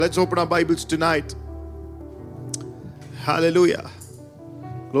Let's open our Bibles tonight. Hallelujah.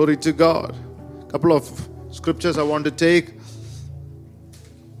 Glory to God. Couple of scriptures I want to take.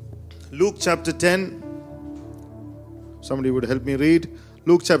 Luke chapter 10. Somebody would help me read.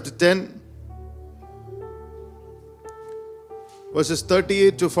 Luke chapter 10. Verses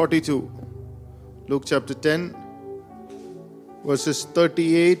 38 to 42. Luke chapter 10. Verses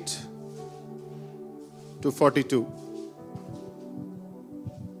 38 to 42.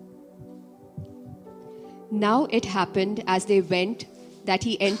 Now it happened as they went that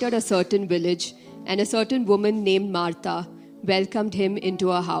he entered a certain village, and a certain woman named Martha welcomed him into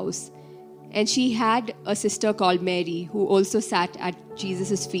her house. And she had a sister called Mary, who also sat at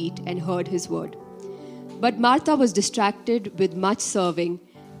Jesus' feet and heard his word. But Martha was distracted with much serving,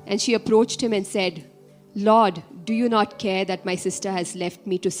 and she approached him and said, "Lord, do you not care that my sister has left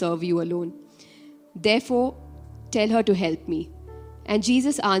me to serve you alone? Therefore, tell her to help me." And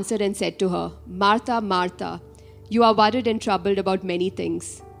Jesus answered and said to her, "Martha, Martha, you are worried and troubled about many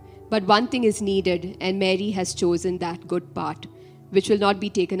things. But one thing is needed, and Mary has chosen that good part, which will not be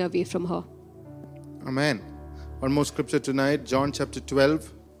taken away from her." Amen. One more scripture tonight. John chapter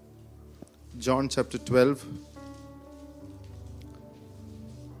 12. John chapter 12.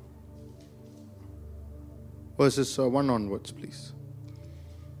 Verses 1 onwards, please.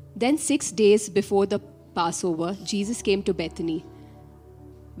 Then 6 days before the Passover, Jesus came to Bethany,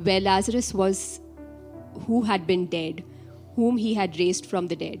 where Lazarus was, who had been dead, whom he had raised from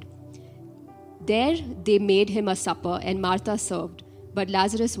the dead. There they made him a supper, and Martha served, but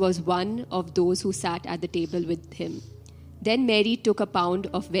Lazarus was one of those who sat at the table with him. Then Mary took a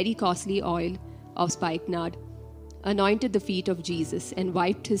pound of very costly oil of spikenard, anointed the feet of Jesus, and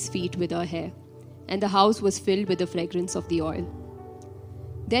wiped his feet with her hair. And the house was filled with the fragrance of the oil.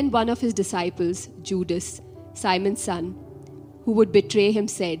 Then one of his disciples, Judas, Simon's son, who would betray him,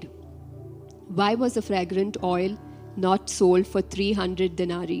 said, "Why was the fragrant oil not sold for 300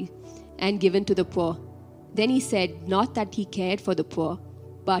 denarii and given to the poor?" Then he said, not that he cared for the poor,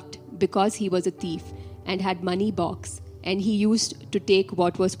 but because he was a thief and had money box, and he used to take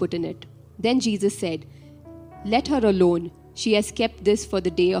what was put in it. Then Jesus said, "Let her alone. She has kept this for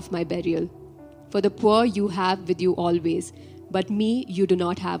the day of my burial. For the poor you have with you always, but me you do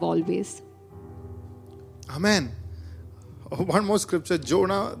not have always." Amen. One more scripture.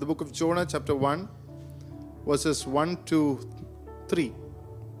 Jonah, the book of Jonah, chapter 1, verses 1 to 3.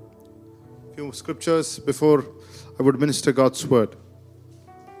 Few scriptures before I would minister God's word.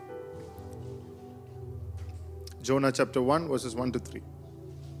 Jonah chapter 1, verses 1 to 3.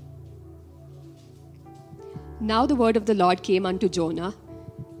 Now the word of the Lord came unto Jonah,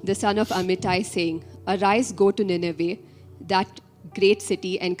 the son of Amittai, saying, "Arise, go to Nineveh, that great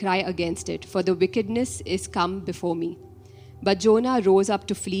city, and cry against it, for the wickedness is come before me." But Jonah rose up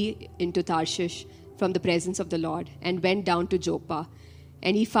to flee into Tarshish from the presence of the Lord, and went down to Joppa,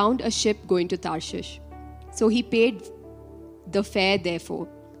 and he found a ship going to Tarshish. So he paid the fare therefore,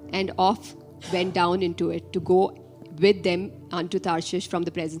 and off went down into it to go with them unto Tarshish from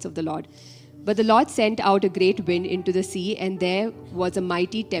the presence of the Lord. But the Lord sent out a great wind into the sea, and there was a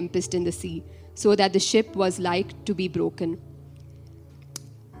mighty tempest in the sea, so that the ship was like to be broken.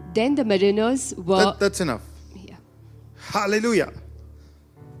 Then the mariners were... That's enough. Yeah. Hallelujah.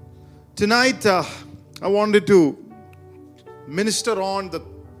 Tonight, I wanted to minister on the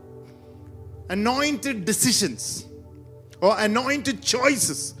anointed decisions or anointed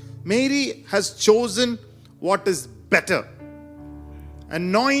choices. Mary has chosen what is better.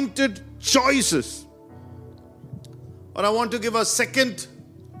 Anointed choices. But I want to give a second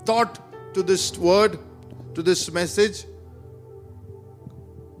thought to this word, to this message.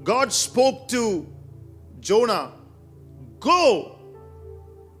 God spoke to Jonah, "Go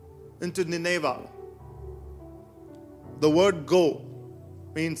into Nineveh." The word "go"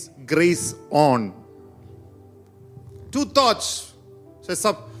 means grace on. Two thoughts.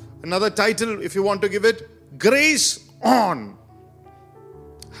 So another title, if you want to give it, grace on.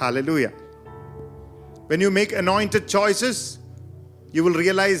 Hallelujah. When you make anointed choices, you will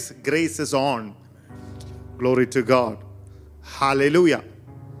realize grace is on. Glory to God. Hallelujah.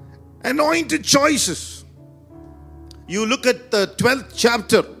 Anointed choices. You look at the 12th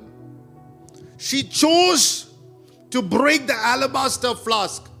chapter. She chose to break the alabaster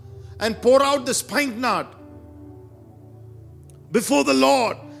flask and pour out the spikenard before the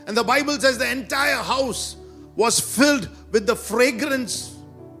Lord. And the Bible says the entire house was filled with the fragrance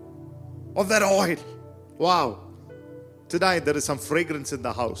of that oil. Wow. Tonight there is some fragrance in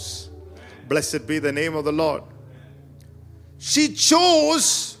the house. Blessed be the name of the Lord. She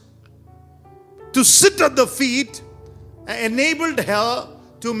chose to sit at the feet and enabled her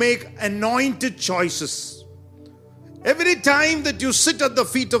to make anointed choices. Every time that you sit at the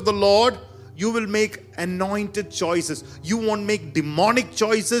feet of the Lord, you will make anointed choices. You won't make demonic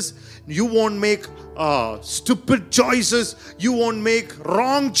choices. You won't make stupid choices. You won't make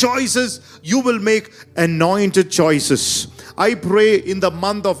wrong choices. You will make anointed choices. I pray in the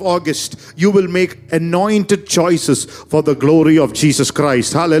month of August, you will make anointed choices for the glory of Jesus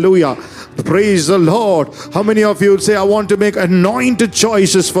Christ. Hallelujah. Praise the Lord. How many of you would say, I want to make anointed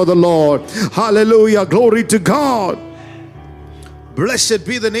choices for the Lord? Hallelujah. Glory to God. Blessed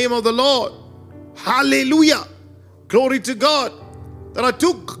be the name of the Lord. Hallelujah. Glory to God. There are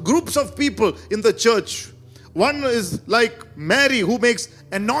two groups of people in the church. One is like Mary, who makes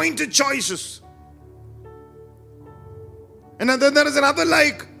anointed choices. And then there is another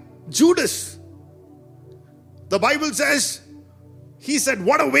like Judas. The Bible says, he said,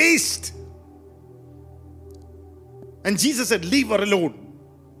 what a waste. And Jesus said, leave her alone.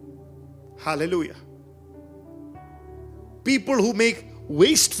 Hallelujah. People who make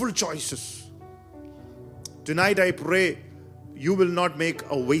wasteful choices. Tonight I pray you will not make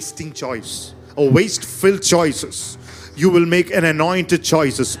a wasting choice, a waste-filled choices. You will make an anointed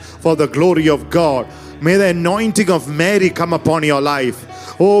choices for the glory of God. May the anointing of Mary come upon your life.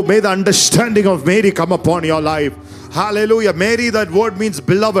 Oh, may the understanding of Mary come upon your life. Hallelujah. Mary, that word means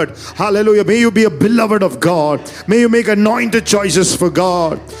beloved. Hallelujah. May you be a beloved of God. May you make anointed choices for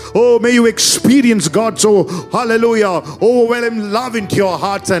God. Oh, may you experience God's, hallelujah, overwhelming love into your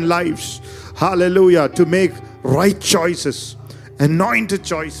hearts and lives. Hallelujah. To make right choices, anointed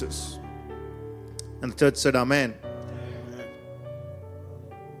choices. And the church said, Amen.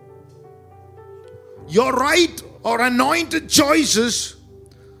 Your right or anointed choices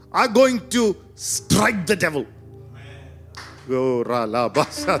are going to strike the devil.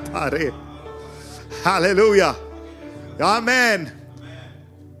 Hallelujah. Amen.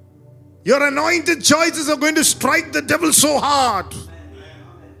 Your anointed choices are going to strike the devil so hard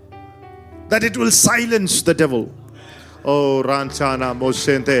that it will silence the devil. Oh, Ranchana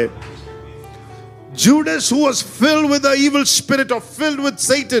Mosente. Judas, who was filled with the evil spirit or filled with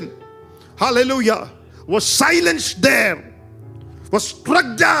Satan, hallelujah, was silenced there, was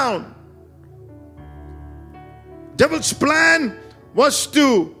struck down. Devil's plan was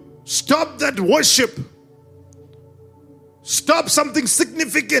to stop that worship, stop something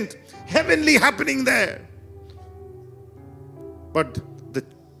significant, heavenly happening there. But the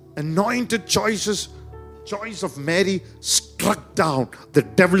anointed choice of Mary struck down the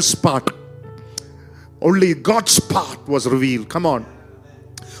devil's part. Only God's part was revealed. Come on.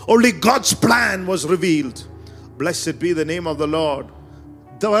 Only God's plan was revealed. Blessed be the name of the Lord.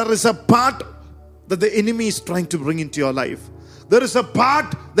 There is a part that the enemy is trying to bring into your life. There is a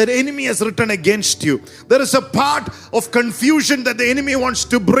part that the enemy has written against you. There is a part of confusion that the enemy wants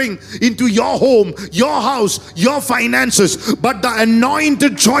to bring into your home, your house, your finances. But the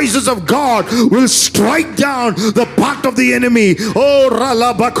anointed choices of God will strike down the part of the enemy.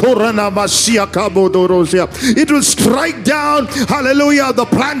 It will strike down, hallelujah, the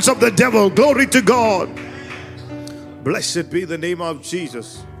plans of the devil. Glory to God. Blessed be the name of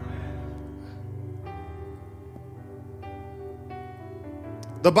Jesus.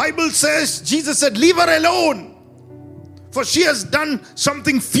 The Bible says, Jesus said, leave her alone, for she has done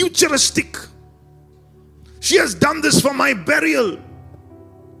something futuristic. She has done this for my burial.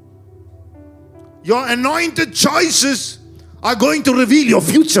 Your anointed choices are going to reveal your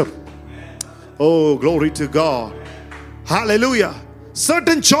future. Oh, glory to God. Hallelujah.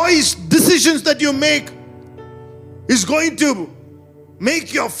 Certain choice decisions that you make is going to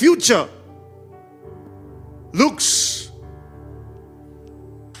make your future looks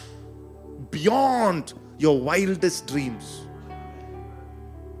beyond your wildest dreams.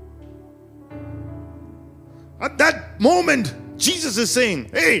 At that moment, Jesus is saying,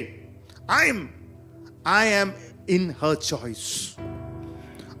 hey, I am in her choice.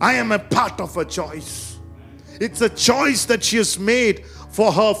 I am a part of her choice. It's a choice that she has made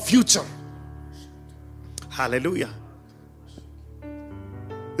for her future. Hallelujah.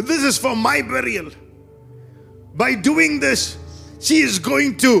 This is for my burial. By doing this, she is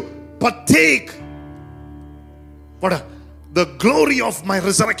going to partake the glory of my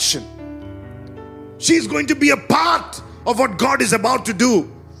resurrection. She is going to be a part of what God is about to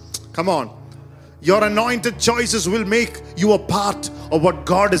do. Come on. Your anointed choices will make you a part of what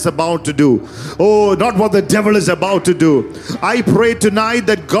God is about to do. Oh, not what the devil is about to do. I pray tonight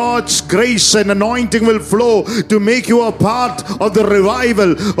that God's grace and anointing will flow to make you a part of the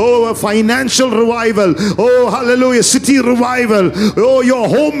revival. Oh, a financial revival. Oh, hallelujah, city revival. Oh, your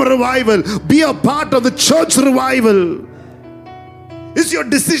home revival. Be a part of the church revival. Is your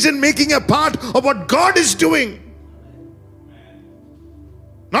decision making a part of what God is doing?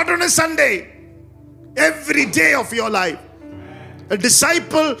 Not on a Sunday, every day of your life. A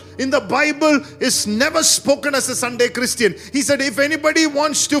disciple in the Bible is never spoken as a Sunday Christian. He said, if anybody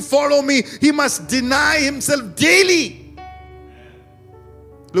wants to follow me, he must deny himself daily.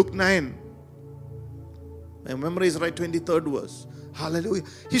 Luke 9. My memory is right, 23rd verse. Hallelujah.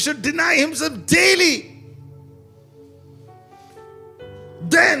 He should deny himself daily.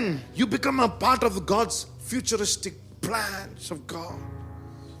 Then you become a part of God's futuristic plans of God.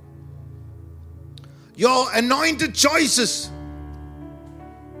 Your anointed choices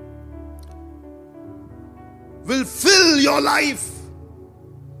will fill your life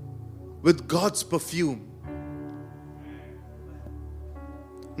with God's perfume.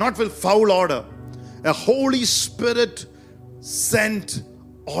 Not with foul odor. A Holy Spirit sent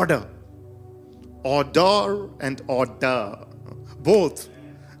order. Odor and order. Both.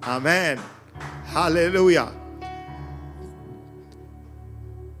 Amen. Hallelujah.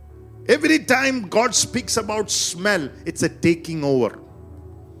 Every time God speaks about smell, it's a taking over.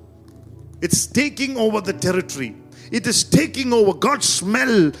 It's taking over the territory. It is taking over. God's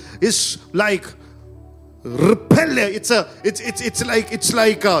smell is like repellent. It's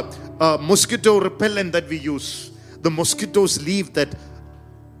like a mosquito repellent that we use. The mosquitoes leave that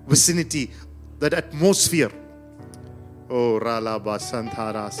vicinity, that atmosphere. Oh, Ralaba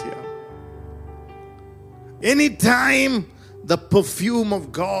Santharasya. Anytime the perfume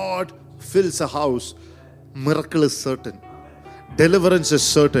of God fills a house, miracle is certain. Deliverance is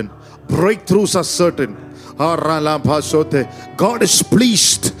certain. Breakthroughs are certain. God is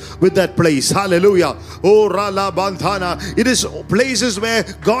pleased with that place. Hallelujah. Oh, Rala Bandhana. It is places where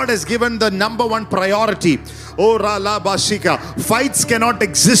God has given the number one priority. Oh, Rala Bashika. Fights cannot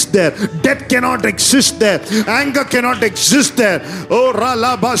exist there. Death cannot exist there. Anger cannot exist there. Oh,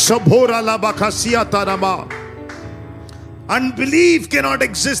 Rala Bashabhora Labakasia Tanama. Unbelief cannot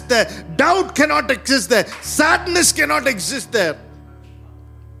exist there. Doubt cannot exist there. Sadness cannot exist there.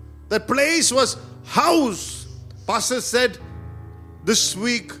 The place was house. Pastor said this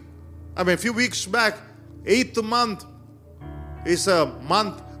week, a few weeks back, 8th month is a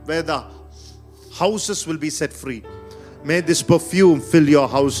month where the houses will be set free. May this perfume fill your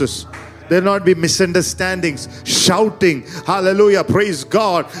houses. There will not be misunderstandings, shouting, hallelujah, praise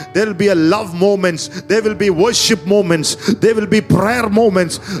God. There will be a love moments. There will be worship moments. There will be prayer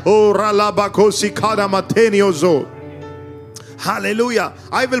moments. Oh, Ralabakosi Kadamateniozo. Hallelujah.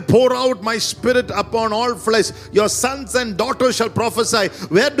 I will pour out my spirit upon all flesh. Your sons and daughters shall prophesy.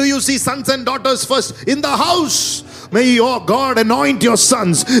 Where do you see sons and daughters first? In the house. May your God anoint your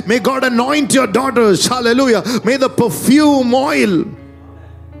sons. May God anoint your daughters. Hallelujah. May the perfume oil.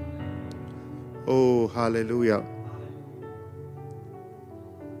 Oh, hallelujah.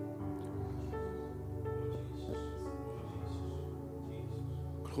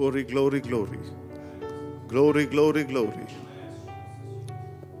 Glory, glory, glory. Glory, glory, glory.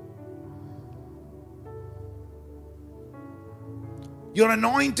 Your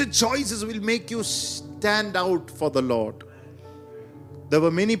anointed choices will make you stand out for the Lord. There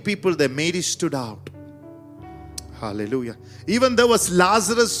were many people there. Mary stood out. Hallelujah. Even there was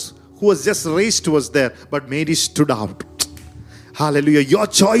Lazarus who was just raised was there, but Mary stood out. Hallelujah. Your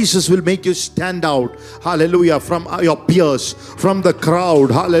choices will make you stand out. Hallelujah. From your peers, from the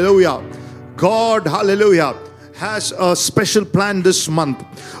crowd. Hallelujah. God, hallelujah, has a special plan this month.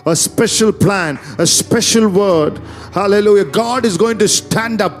 A special plan, a special word. Hallelujah. God is going to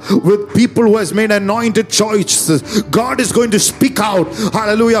stand up with people who has made anointed choices. God is going to speak out.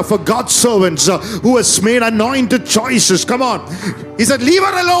 Hallelujah. For God's servants who has made anointed choices. Come on. He said, leave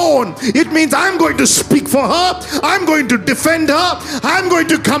her alone. It means I'm going to speak for her. I'm going to defend her. I'm going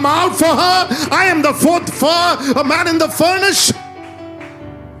to come out for her. I am the a man in the furnace.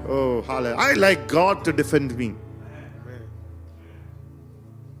 Oh, hallelujah. I like God to defend me.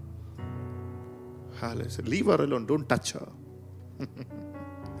 Hallelujah. Leave her alone. Don't touch her.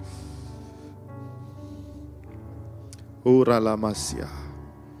 Ura Lamasya.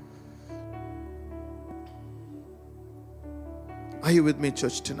 Are you with me,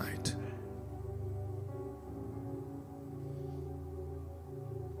 church, tonight?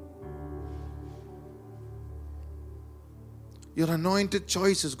 Your anointed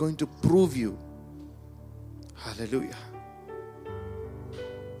choice is going to prove you. Hallelujah.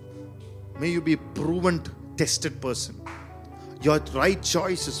 May you be a proven, tested person. Your right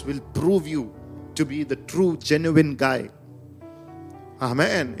choices will prove you to be the true, genuine guy.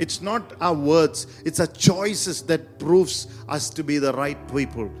 Amen. It's not our words. It's our choices that proves us to be the right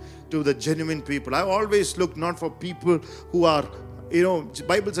people, to the genuine people. I always look not for people who are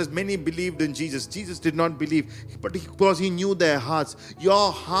Bible says many believed in Jesus. Jesus did not believe, but because he knew their hearts.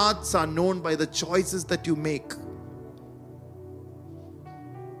 Your hearts are known by the choices that you make.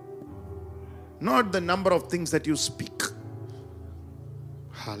 Not the number of things that you speak.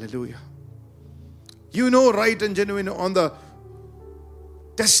 Hallelujah. You know right and genuine on the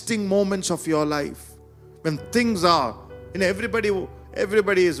testing moments of your life. When things are, everybody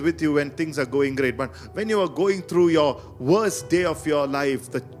is with you when things are going great. But when you are going through your worst day of your life,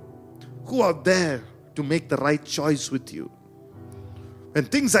 who are there to make the right choice with you? When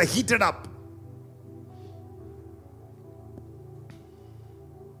things are heated up.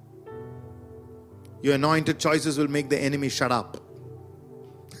 Your anointed choices will make the enemy shut up.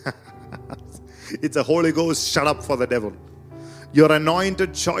 It's a Holy Ghost shut up for the devil. Your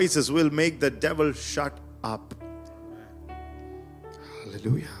anointed choices will make the devil shut up.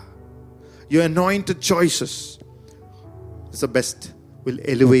 Hallelujah. Your anointed choices is the best. Will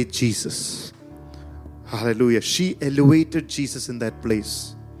elevate Jesus. Hallelujah. She elevated Jesus in that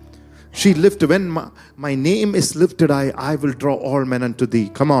place. She lifted, when my name is lifted, I will draw all men unto thee.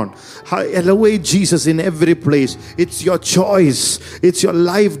 Come on. Elevate Jesus in every place. It's your choice. It's your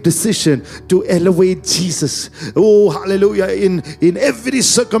life decision to elevate Jesus. Oh, hallelujah. In every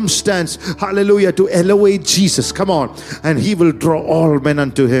circumstance, hallelujah, to elevate Jesus. Come on. And he will draw all men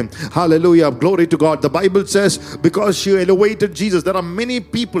unto him. Hallelujah. Glory to God. The Bible says, because she elevated Jesus, there are many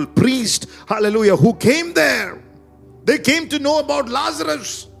people, priests, hallelujah, who came there. They came to know about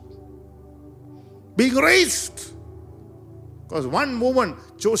Lazarus being raised, because one woman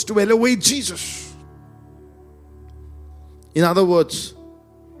chose to elevate Jesus. In other words,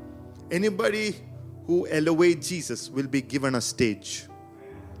 anybody who elevates Jesus will be given a stage.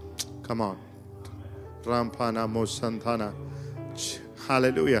 Come on. Rampana Mosantana.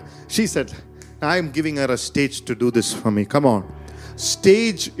 Hallelujah. She said, I am giving her a stage to do this for me. Come on.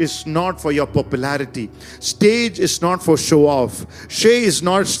 Stage is not for your popularity. Stage is not for show off. Stage is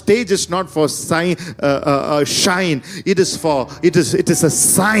not for shine. It is a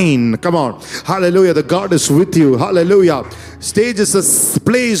sign. Come on. Hallelujah. The God is with you. Hallelujah. Stage is a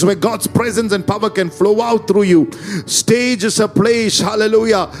place where God's presence and power can flow out through you. Stage is a place,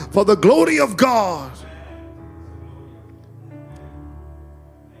 hallelujah, for the glory of God.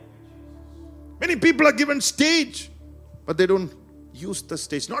 Many people are given stage, but they don't use the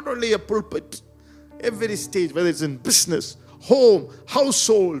stage. Not only a pulpit, every stage, whether it's in business, home,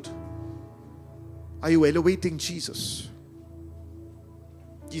 household. Are you elevating Jesus?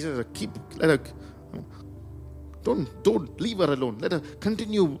 Jesus, don't leave her alone. Let her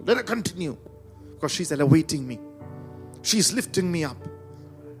continue. Because she's elevating me. She's lifting me up.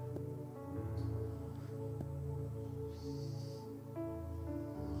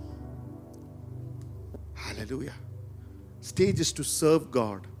 Hallelujah. Stage is to serve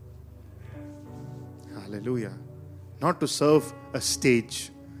God. Hallelujah. Not to serve a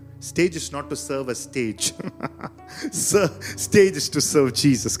stage. Stage is not to serve a stage. Stage is to serve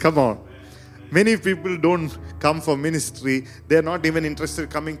Jesus. Come on. Many people don't come for ministry. They're not even interested in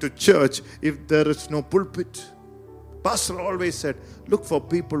coming to church if there is no pulpit. Pastor always said, look for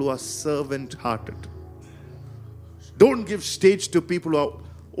people who are servant-hearted. Don't give stage to people who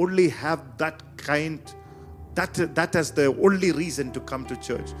only have that kind. That is the only reason to come to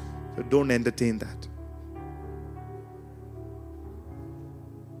church. So don't entertain that.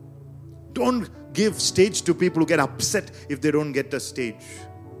 Don't give stage to people who get upset if they don't get a stage.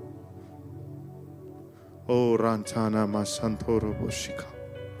 Oh, Rantana Masantoro Boshika.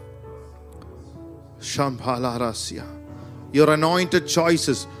 Shampala Rasya. Your anointed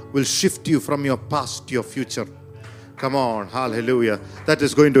choices will shift you from your past to your future. Come on, hallelujah. That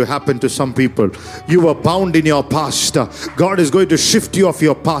is going to happen to some people. You were bound in your past. God is going to shift you off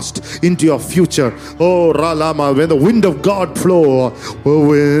your past into your future. Oh, Ralama, when the wind of God flow, the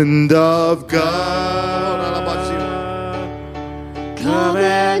wind of God, come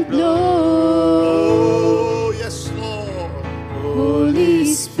and blow. Oh, yes, Lord. Holy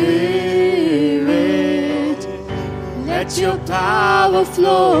Spirit, let your power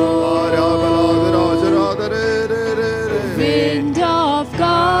flow. Wind of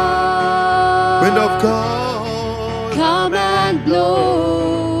God, Wind of God, come and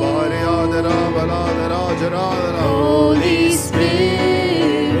blow. Holy Spirit,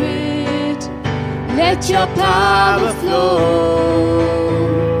 let your power flow.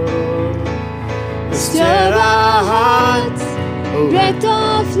 Stir our hearts, breath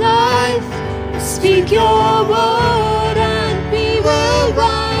of life. Speak your word and we will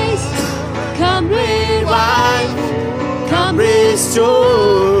rise. Come revive. Come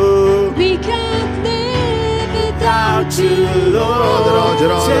restore. We can't live without you, Lord.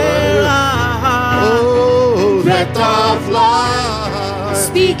 Say, Oh, breath of life,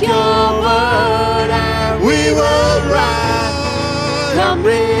 speak your word and we will rise. come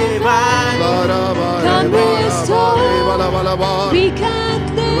revive, come restore. We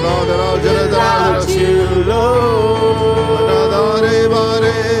can't live without you, Lord.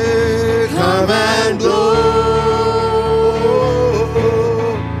 Come and blow,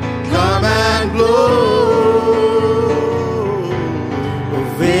 come and blow,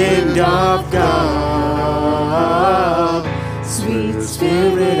 wind of God, sweet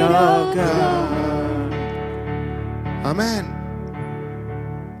Spirit of God. Amen.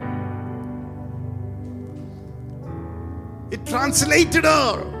 It translated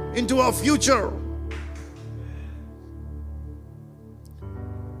her into her future.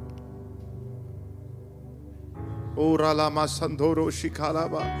 Oh, Ralama Sandoro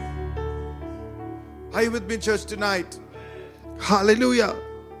Shikalaba. Are you with me, church, tonight? Hallelujah.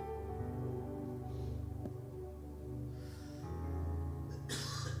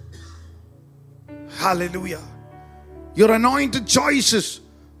 Hallelujah. Your anointed choices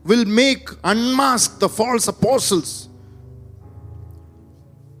will unmask the false apostles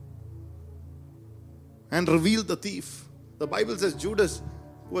and reveal the thief. The Bible says Judas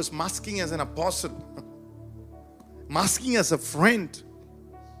was masking as an apostle, masking as a friend.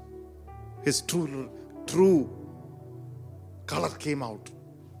 His true color came out.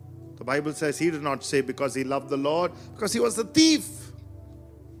 The Bible says he did not say because he loved the Lord, because he was a thief.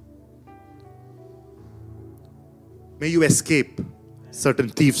 May you escape certain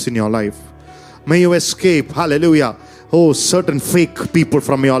thieves in your life. May you escape, hallelujah, certain fake people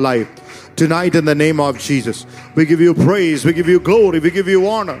from your life. Tonight, in the name of Jesus, we give you praise, we give you glory, we give you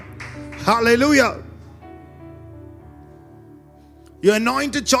honor. Hallelujah. Your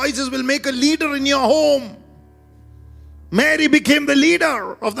anointed choices will make a leader in your home. Mary became the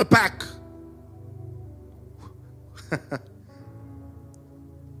leader of the pack.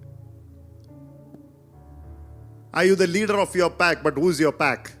 Are you the leader of your pack? But who's your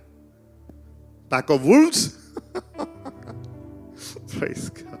pack? Pack of wolves? Praise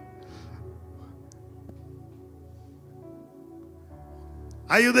God.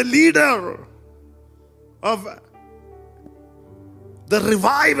 Are you the leader of the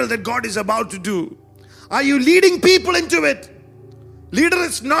revival that God is about to do? Are you leading people into it? Leader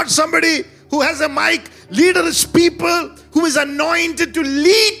is not somebody who has a mic. Leader is people who is anointed to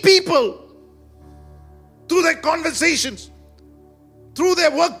lead people through their conversations, through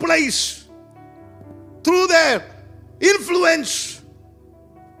their workplace, through their influence,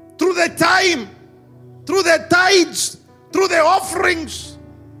 through their time, through their tithes, through their offerings.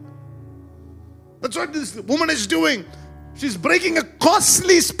 That's what this woman is doing. She's breaking a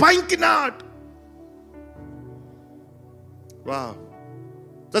costly spikenard. Wow.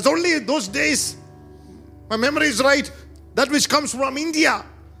 That's only those days, my memory is right, that which comes from India.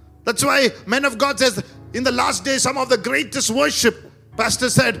 That's why men of God says, in the last days, some of the greatest worship, pastor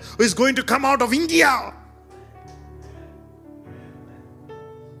said, is going to come out of India.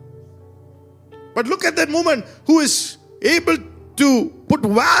 But look at that woman who is able to put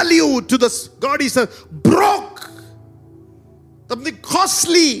value to this. God is broke. Something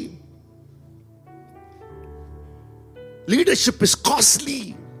costly. Leadership is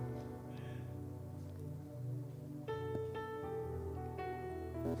costly.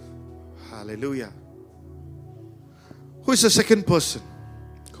 Hallelujah. Who is the second person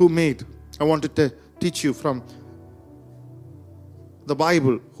who made? I want to teach you from the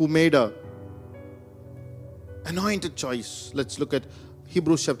Bible who made a anointed choice. Let's look at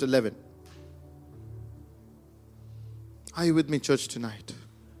Hebrews chapter 11. Are you with me, church, tonight?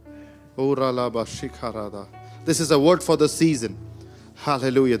 This is a word for the season.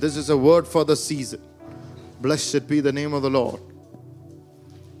 Hallelujah. This is a word for the season. Blessed be the name of the Lord.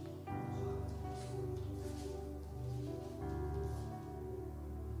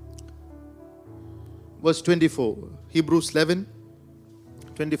 Verse 24. Hebrews 11,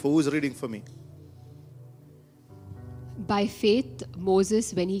 24. Who is reading for me? By faith,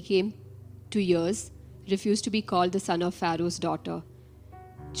 Moses, when he came to years, refused to be called the son of Pharaoh's daughter,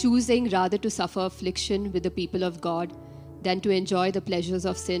 choosing rather to suffer affliction with the people of God than to enjoy the pleasures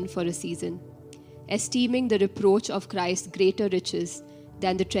of sin for a season, esteeming the reproach of Christ greater riches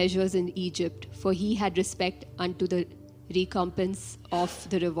than the treasures in Egypt, for he had respect unto the recompense of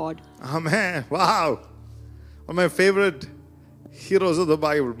the reward. Amen. Wow. One of my favorite heroes of the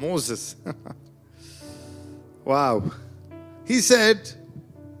Bible, Moses. Wow. He said,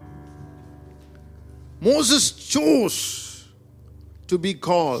 Moses chose to be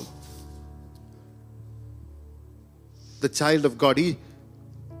called the child of God. He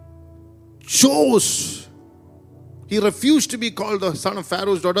chose. He refused to be called the son of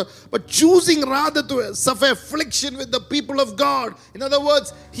Pharaoh's daughter, but choosing rather to suffer affliction with the people of God. In other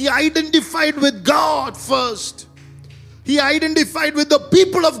words, he identified with God first. He identified with the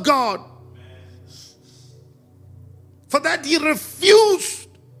people of God. For that he refused.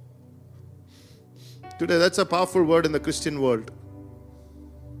 Today, that's a powerful word in the Christian world.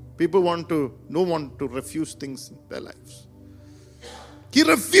 People don't want to refuse things in their lives. He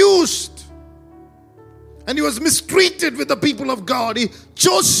refused. And he was mistreated with the people of God. He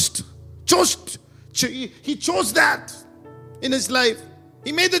chose that in his life.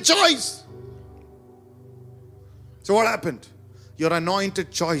 He made the choice. So what happened? Your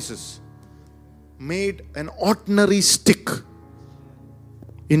anointed choices made an ordinary stick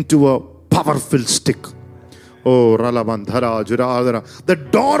into a powerful stick. Oh, Ralabandhara, Juradhara. The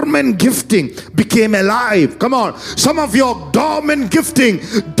dormant gifting became alive. Come on. Some of your dormant gifting,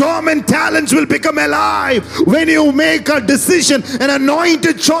 dormant talents will become alive when you make a decision, an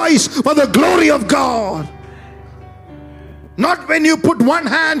anointed choice for the glory of God. Not when you put one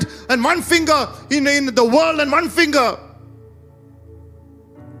hand and one finger in the world and one finger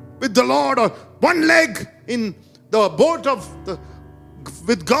with the Lord, or one leg in the boat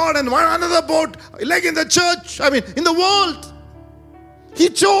with God and one another boat, leg in the church, in the world. He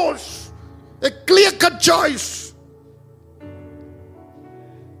chose a clear-cut choice.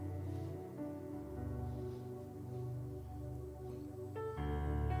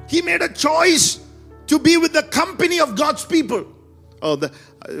 He made a choice to be with the company of God's people.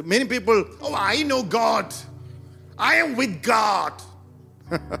 Many people, I know God. I am with God.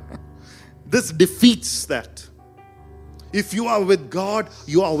 This defeats that. If you are with God,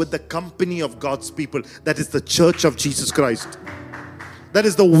 you are with the company of God's people. That is the church of Jesus Christ. That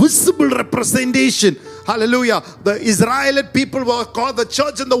is the visible representation. Hallelujah. The Israelite people were called the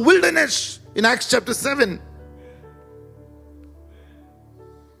church in the wilderness in Acts chapter 7.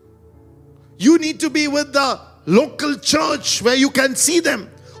 You need to be with the local church where you can see them.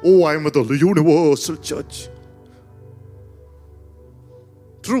 Oh, I am with the universal church.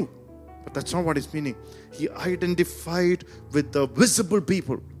 True. But that's not what it's meaning. He identified with the visible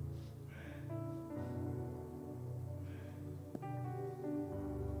people.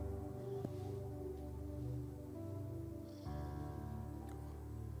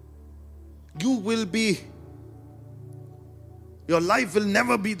 Your life will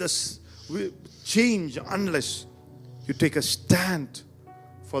never be this change unless you take a stand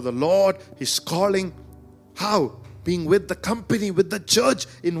for the Lord. He's calling. How? Being with the company, with the church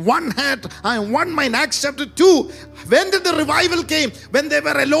in one hand and one mind. Acts chapter 2. When did the revival came? When they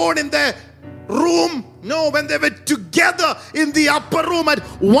were alone in their room? No, when they were together in the upper room at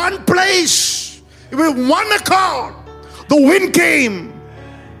one place with one accord. The wind came.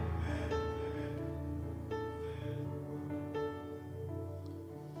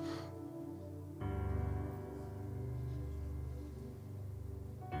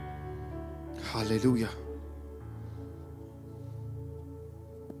 Hallelujah.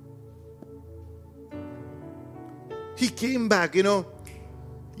 He came back,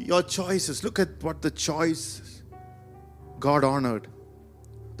 your choices. Look at what the choices God honored.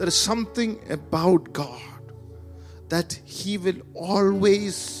 There is something about God that He will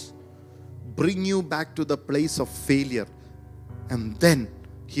always bring you back to the place of failure, and then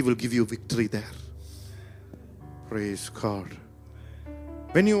He will give you victory there. Praise God.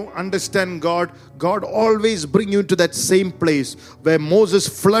 When you understand God, God always bring you to that same place where Moses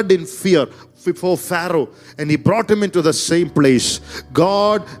fled in fear before Pharaoh, and he brought him into the same place.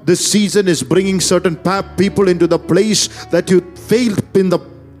 God this season is bringing certain people into the place that you failed in the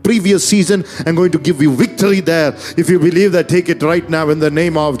previous season, and going to give you victory there. If you believe that, take it right now in the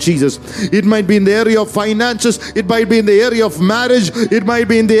name of Jesus. It might be in the area of finances, it might be in the area of marriage, it might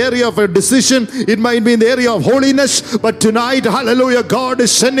be in the area of a decision, it might be in the area of holiness, but tonight, hallelujah, God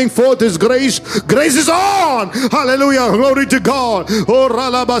is sending forth His grace. Grace is on. Hallelujah, glory to God. Oh,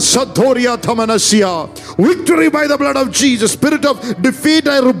 Ralaba Sadhoria Tamanasia. Victory by the blood of Jesus. Spirit of defeat,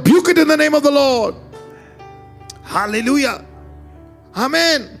 I rebuke it in the name of the Lord. Hallelujah.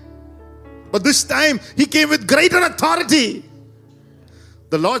 Amen. But this time He came with greater authority.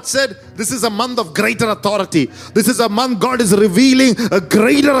 The Lord said, this is a month of greater authority. This is a month God is revealing a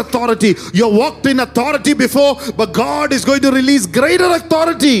greater authority. You walked in authority before, but God is going to release greater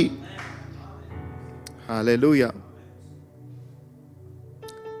authority. Hallelujah.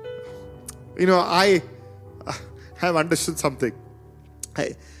 I have understood something.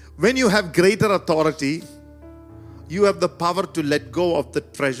 When you have greater authority, you have the power to let go of the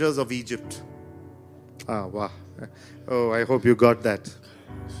treasures of Egypt. Wow. Oh, I hope you got that.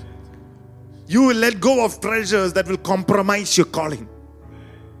 You will let go of treasures that will compromise your calling.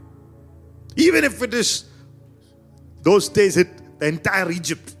 Even if it is, those days the entire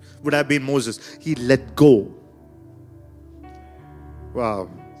Egypt would have been Moses. He let go. Wow.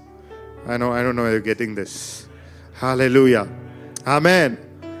 I don't know if you're getting this. Hallelujah. Amen.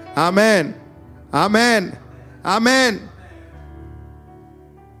 Amen. Amen. Amen.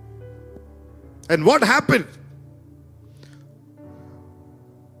 And what happened?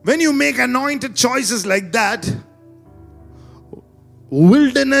 When you make anointed choices like that,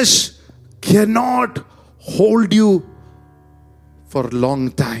 wilderness cannot hold you for a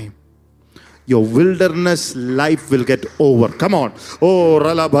long time. Your wilderness life will get over. Come on. Oh,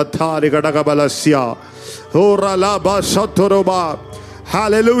 ralabatari gadagabalasya. Oh, ralabashatoroba.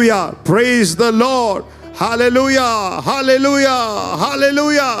 Hallelujah. Praise the Lord. Hallelujah. Hallelujah.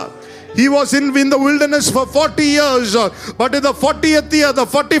 Hallelujah. He was in the wilderness for 40 years. But in the 40th year, the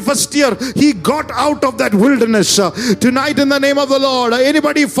 41st year, he got out of that wilderness. Tonight in the name of the Lord,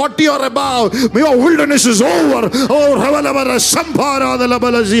 anybody 40 or above, your wilderness is over. Oh, Ravalabara Sampara de la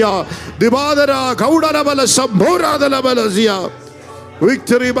Balazia. Dibadara Kaudarabala Sambora de la Balazia.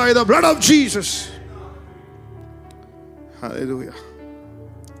 Victory by the blood of Jesus. Hallelujah.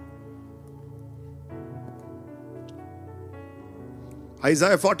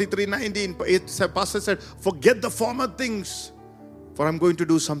 Isaiah 43:19, pastor said, forget the former things, for I'm going to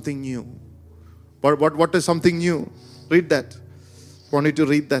do something new. But what is something new? Read that. I want you to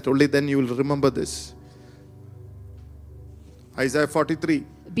read that. Only then you will remember this. Isaiah 43.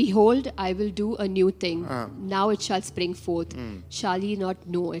 Behold, I will do a new thing. Now it shall spring forth. Shall ye not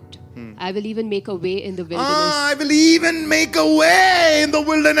know it? I will even make a way in the wilderness. I will even make a way in the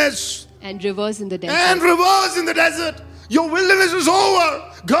wilderness. And rivers in the desert. And rivers in the desert. Your wilderness is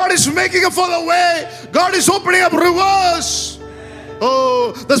over. God is making a further way. God is opening up rivers.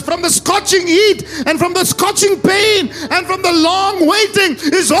 Oh, that's from the scorching heat and from the scorching pain and from the long waiting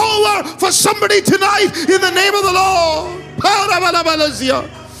is over for somebody tonight in the name of the Lord.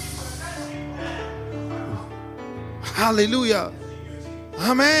 Hallelujah.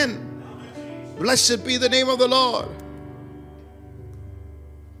 Amen. Blessed be the name of the Lord.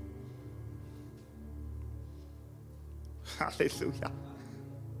 Hallelujah.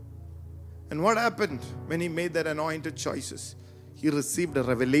 And what happened when he made that anointed choices? He received a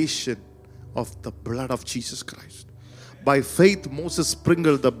revelation of the blood of Jesus Christ. By faith, Moses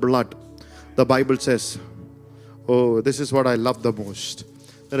sprinkled the blood. The Bible says, oh, this is what I love the most.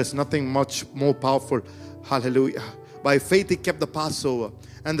 There is nothing much more powerful. Hallelujah. By faith, he kept the Passover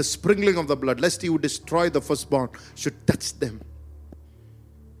and the sprinkling of the blood, lest he would destroy the firstborn, should touch them.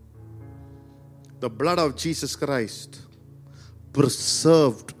 The blood of Jesus Christ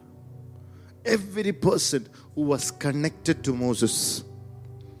preserved every person who was connected to Moses.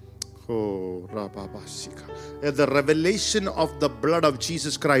 Oh, the revelation of the blood of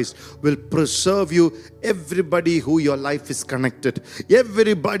Jesus Christ will preserve you. Everybody who your life is connected,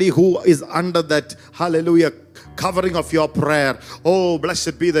 everybody who is under that, hallelujah, covering of your prayer. Oh,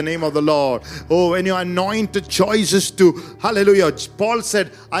 blessed be the name of the Lord. Oh, when your anointed choices to, hallelujah, Paul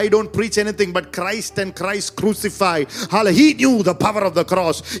said, I don't preach anything but Christ and Christ crucified. Hallelujah. He knew the power of the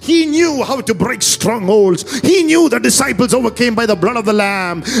cross. He knew how to break strongholds. He knew the disciples overcame by the blood of the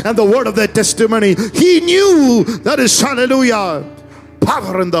Lamb and the word of their testimony. He knew that is, hallelujah,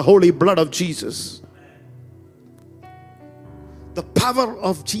 power in the holy blood of Jesus. The power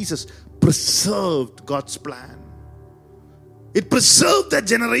of Jesus preserved God's plan. It preserved that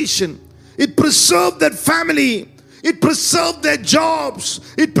generation. It preserved that family. It preserved their jobs.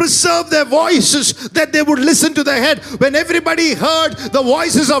 It preserved their voices, that they would listen to the head. When everybody heard the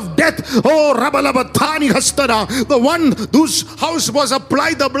voices of death, oh, Rabalabatani Hastana, the one whose house was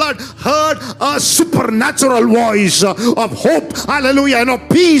applied the blood, heard a supernatural voice of hope, hallelujah, and of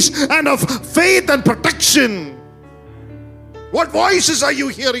peace and of faith and protection. What voices are you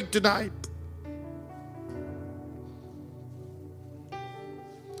hearing tonight?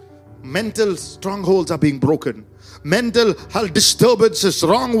 Mental strongholds are being broken. Mental disturbances,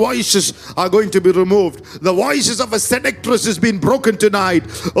 wrong voices are going to be removed. The voices of a seductress has been broken tonight.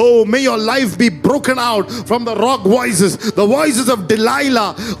 Oh, may your life be broken out from the wrong voices. The voices of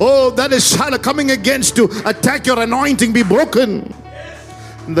Delilah, oh, that is coming against to attack your anointing, be broken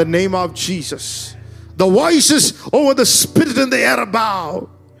in the name of Jesus. The voices over the spirit in the air above.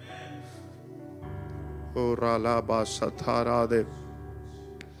 Oh, Ralaba Satarade.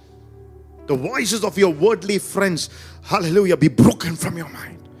 The voices of your worldly friends, hallelujah, be broken from your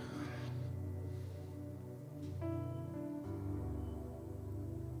mind.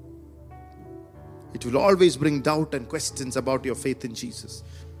 it will always bring doubt and questions about your faith in Jesus.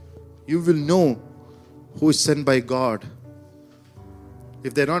 You will know who is sent by God.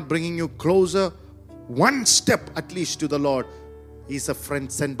 If they're not bringing you closer, one step at least to the Lord, He's a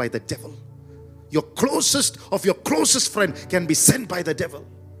friend sent by the devil. Your closest of your closest friend can be sent by the devil.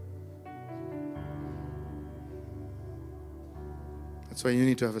 That's why you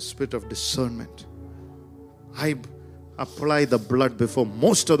need to have a spirit of discernment. I apply the blood before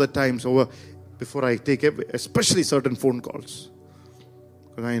most of the times before I take especially certain phone calls.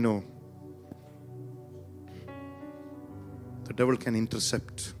 Because I know the devil can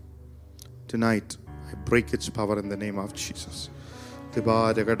intercept. Tonight, I break its power in the name of Jesus.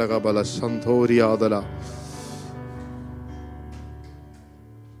 On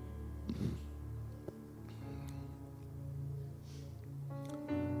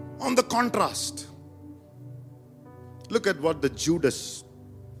the contrast, look at what the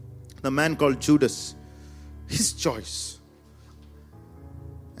man called Judas, his choice.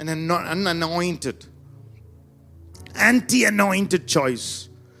 An unanointed, anti-anointed choice.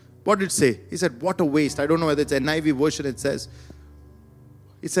 What did it say? He said, what a waste. I don't know whether it's NIV version it says,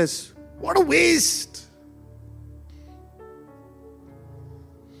 what a waste.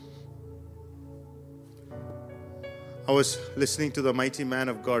 I was listening to the mighty man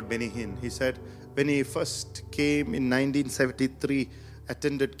of God, Benny Hinn. He said, when he first came in 1973,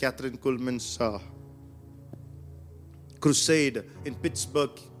 attended Catherine Kuhlman's crusade in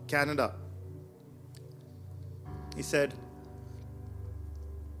Pittsburgh, Canada. He said,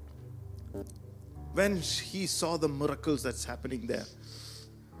 when he saw the miracles that's happening there,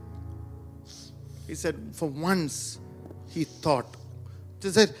 he said, for once he thought, he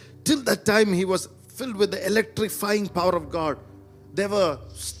said, till that time he was filled with the electrifying power of God. They were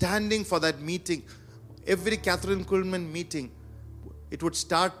standing for that meeting. Every Catherine Kuhlman meeting, it would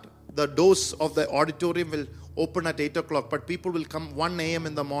start, the doors of the auditorium will open at 8 o'clock, but people will come 1 a.m.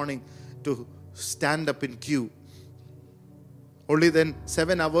 in the morning to stand up in queue. Only then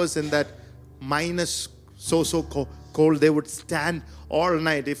 7 hours in that minus so cold, they would stand all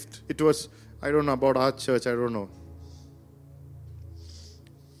night. If it was, I don't know about our church, I don't know.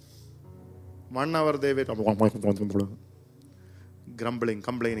 1 hour they wait, grumbling,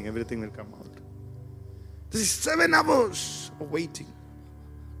 complaining, everything will come out. This is 7 hours of waiting.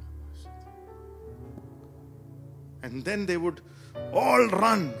 And then they would all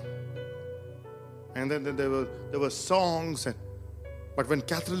run. And then there were songs. But when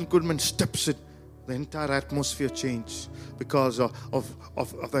Catherine Kuhlman steps in, the entire atmosphere changed because of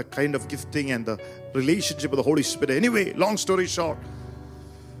the kind of gifting and the relationship with the Holy Spirit. Anyway, long story short,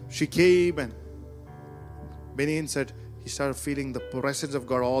 she came and Benny Hinn said he started feeling the presence of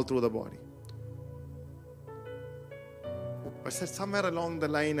God all through the body. I said somewhere along the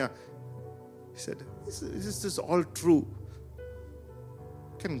line, he said, is this all true?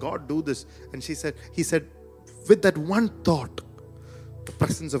 Can God do this? And he said, with that one thought, the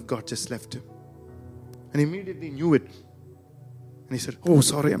presence of God just left him. And immediately knew it. And he said, oh,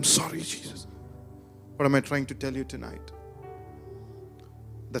 sorry, I'm sorry, Jesus. What am I trying to tell you tonight?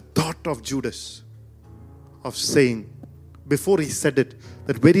 The thought of Judas, of saying, before he said it,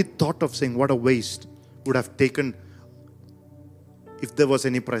 that very thought of saying, what a waste, would have taken, if there was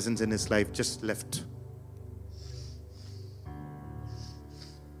any presence in his life, just left.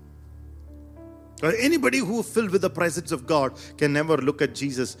 Anybody who is filled with the presence of God can never look at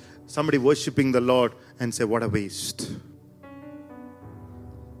Jesus, somebody worshipping the Lord, and say, what a waste.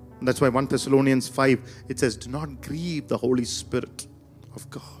 That's why 1 Thessalonians 5, it says, do not grieve the Holy Spirit of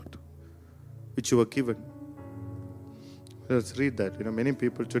God, which you were given. Let's read that. Many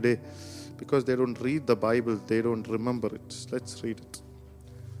people today, because they don't read the Bible, they don't remember it. Let's read it.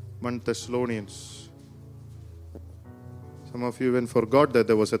 1 Thessalonians. Some of you even forgot that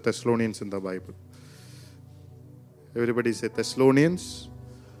there was a Thessalonians in the Bible. Everybody say Thessalonians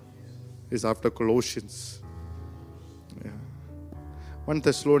is after Colossians. Yeah. 1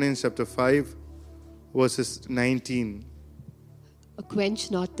 Thessalonians chapter 5, verses 19.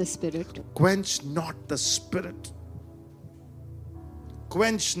 Quench not the spirit. Quench not the spirit.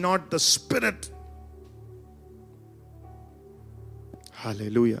 Quench not the spirit.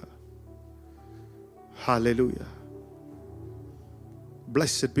 Hallelujah. Hallelujah.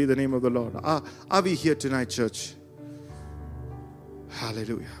 Blessed be the name of the Lord. Are we here tonight, church?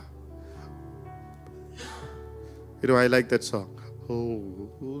 Hallelujah. I like that song.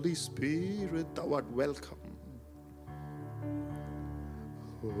 Holy Spirit, thou art welcome.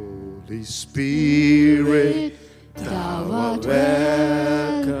 Holy Spirit, thou art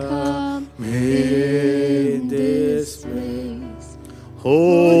welcome in this place.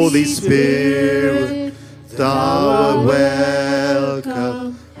 Holy Spirit, Thou art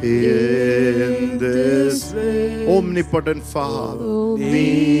welcome in this place. Omnipotent Father,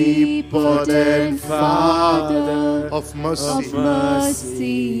 Omnipotent Father of mercy, of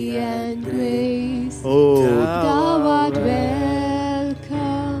mercy and grace, oh, thou art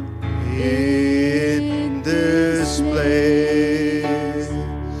welcome in this place.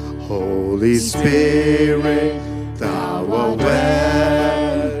 Holy Spirit, thou art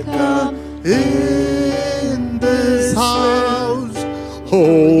welcome in this house.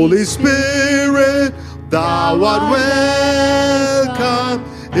 Holy Spirit, thou art welcome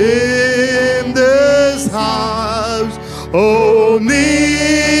in this house. Omnipotent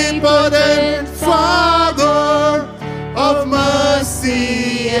Father of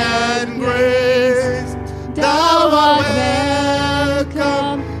mercy and grace, thou art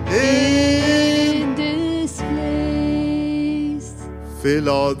welcome in. this place. Fill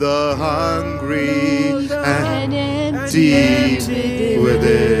all the hungry and empty empty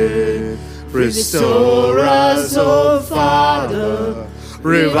within. Restore us, O Father.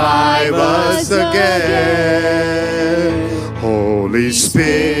 Revive us again. Holy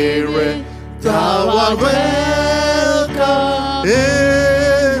Spirit, thou art welcome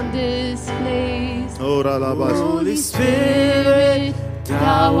in. this place. Holy Spirit,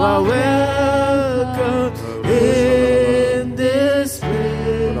 thou art welcome in this place.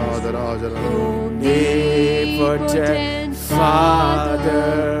 Omnipotent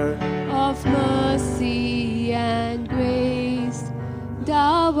Father of mercy and grace,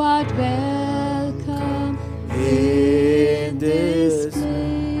 thou art welcome in this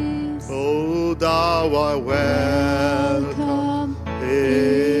place. Oh, thou art welcome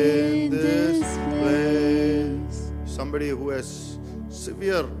in this place. Somebody who has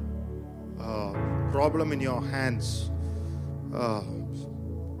severe problem in your hands,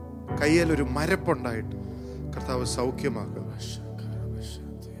 കയ്യിൽ ഒരു മരപ്പുണ്ടായിട്ട് കർത്താവ് സൗഖ്യമാക്കുക.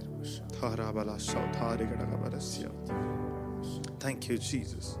 Thank you,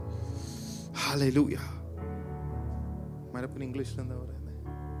 Jesus. Hallelujah. മരപ്പിന് ഇംഗ്ലീഷിൽ എന്താ പറയുന്നത്?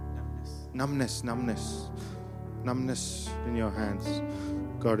 Numbness in your hands.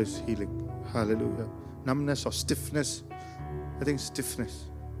 God is healing. Hallelujah. Numbness or stiffness. I think stiffness.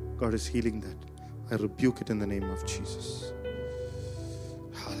 God is healing that. I rebuke it in the name of Jesus.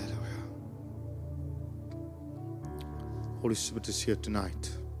 Hallelujah. Holy Spirit is here tonight.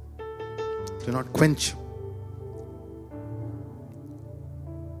 Do not quench.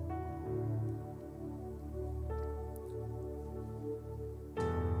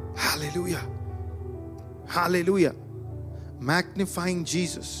 Hallelujah. Hallelujah. Magnifying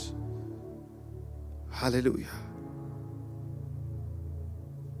Jesus. Hallelujah.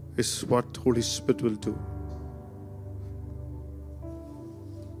 Is what Holy Spirit will do.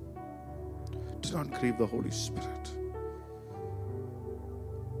 Do not grieve the Holy Spirit.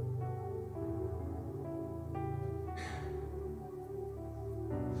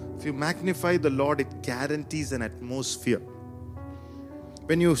 If you magnify the Lord, it guarantees an atmosphere.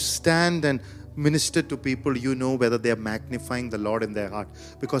 When you stand and minister to people, you know whether they are magnifying the Lord in their heart,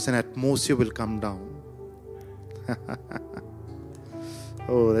 because an atmosphere will come down.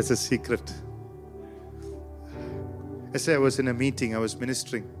 Oh, that's a secret. Yesterday I was in a meeting, I was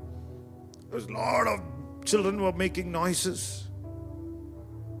ministering. There was a lot of children were making noises.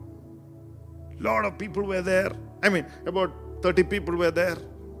 A lot of people were there. I mean, about 30 people were there.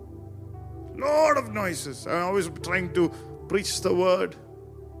 Lot of noises. I was trying to preach the word.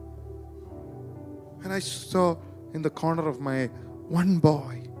 And I saw in the corner of my one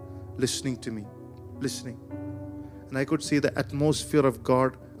boy listening to me, listening. And I could see the atmosphere of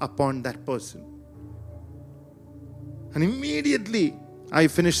God upon that person. And immediately I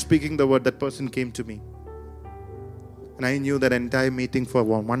finished speaking the word, that person came to me. And I knew that entire meeting for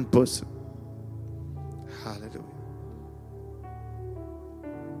one person. Hallelujah.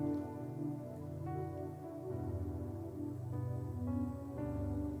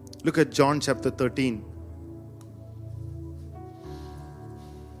 Look at John chapter 13.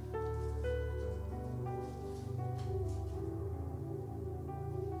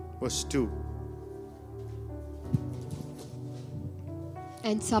 Verse 2.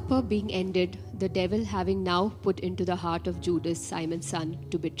 And supper being ended, the devil having now put into the heart of Judas, Simon's son,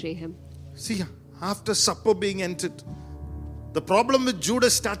 to betray him. See, after supper being ended, the problem with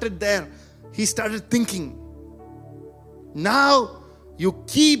Judas started there. He started thinking. Now you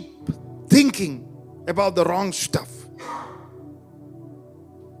keep thinking about the wrong stuff.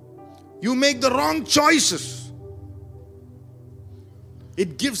 You make the wrong choices.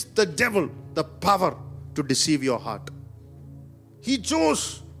 It gives the devil the power to deceive your heart. He chose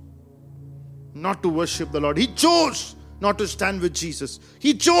not to worship the Lord. He chose not to stand with Jesus.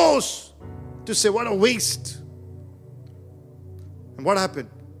 He chose to say, what a waste. And what happened?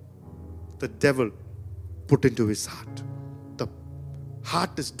 The devil put into his heart. The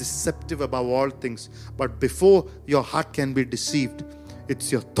heart is deceptive above all things. But before your heart can be deceived,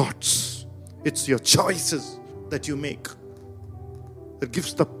 it's your thoughts, it's your choices that you make that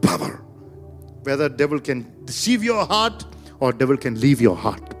gives the power. Whether devil can deceive your heart or devil can leave your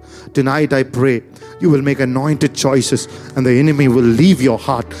heart. Tonight I pray you will make anointed choices and the enemy will leave your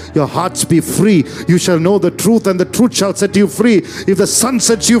heart. Your hearts be free. You shall know the truth and the truth shall set you free. If the Son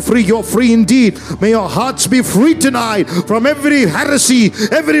sets you free, you're free indeed. May your hearts be free tonight from every heresy,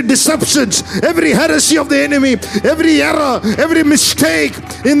 every deceptions, every heresy of the enemy, every error, every mistake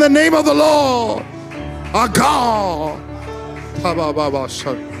in the name of the Lord. Our God.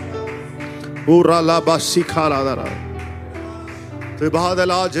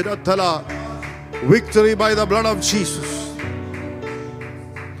 Victory by the blood of Jesus.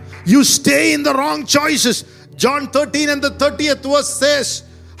 You stay in the wrong choices. John 13 and the 30th verse says,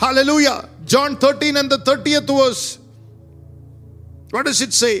 hallelujah. John 13 and the 30th verse. What does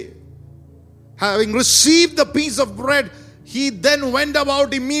it say? Having received the piece of bread, he then went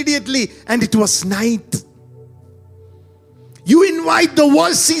about immediately, and it was night. You invite the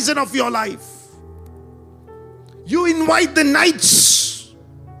worst season of your life. You invite the nights.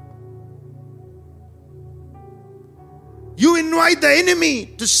 You invite the enemy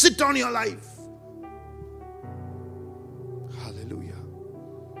to sit on your life. Hallelujah.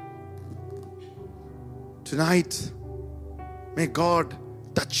 Tonight, may God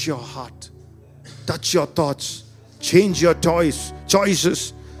touch your heart, touch your thoughts, change your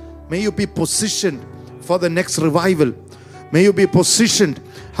choices. May you be positioned for the next revival. May you be positioned,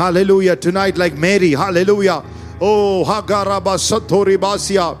 hallelujah, tonight like Mary, hallelujah. Oh, Hagaraba Satori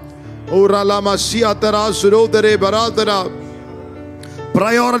Basia, Uralama Siatara Surodere Baradara.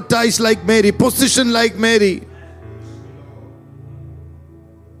 Prioritize like Mary, position like Mary.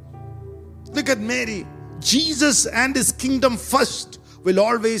 Look at Mary. Jesus and his kingdom first will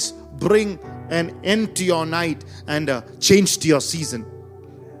always bring an end to your night and a change to your season.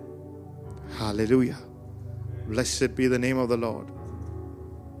 Hallelujah. Blessed be the name of the Lord.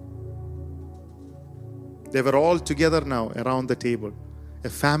 They were all together now around the table. A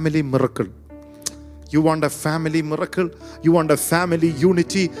family miracle. You want a family miracle? You want a family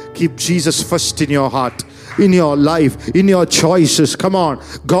unity? Keep Jesus first in your heart, in your life, in your choices. Come on.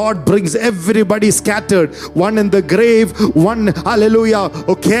 God brings everybody scattered. One in the grave, one, hallelujah,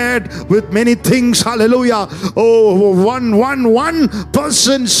 cared with many things. Hallelujah. Oh, one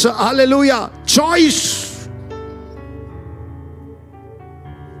person's, hallelujah, choice.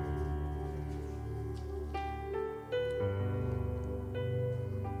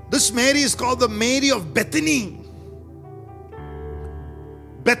 This Mary is called the Mary of Bethany.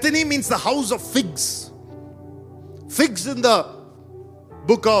 Bethany means the house of figs. Figs in the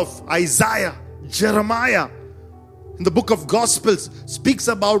book of Isaiah, Jeremiah, in the book of Gospels speaks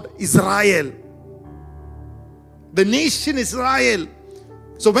about Israel. The nation Israel.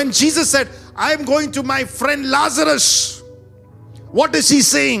 So when Jesus said, I am going to my friend Lazarus, what is he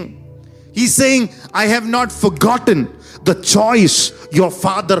saying? He's saying, I have not forgotten the choice your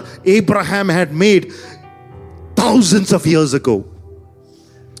father Abraham had made thousands of years ago.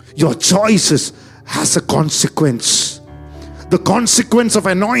 Your choices has a consequence. The consequence of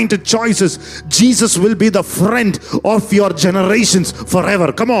anointed choices, Jesus will be the friend of your generations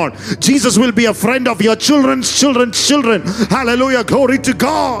forever. Come on. Jesus will be a friend of your children's children. Hallelujah. Glory to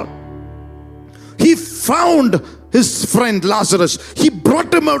God. He found his friend Lazarus. He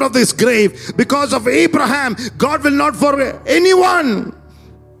brought him out of this grave. Because of Abraham, God will not forget anyone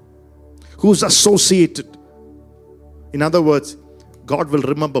who's associated. In other words, God will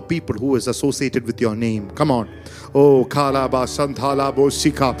remember people who is associated with your name. Come on. Oh, Kalaba Santhala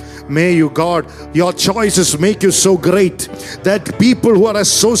Bosika. May you, God, your choices make you so great that people who are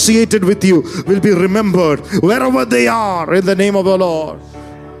associated with you will be remembered wherever they are in the name of the Lord.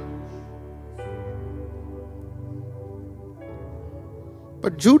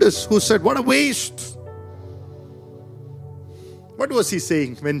 But Judas, who said, what a waste. What was he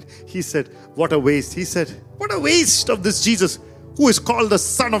saying when he said, what a waste? He said, what a waste of this Jesus who is called the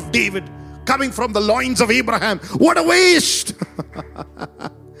Son of David, coming from the loins of Abraham. What a waste.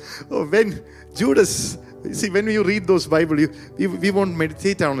 Oh, when Judas, you see, when you read those Bible, we won't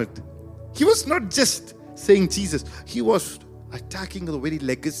meditate on it. He was not just saying Jesus. He was attacking the very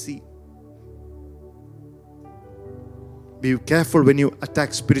legacy. Be careful when you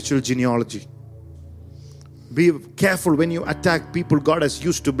attack spiritual genealogy. Be careful when you attack people God has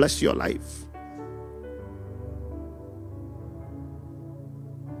used to bless your life.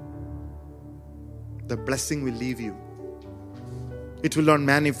 the blessing will leave you. It will not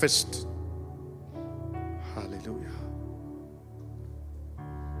manifest. Hallelujah.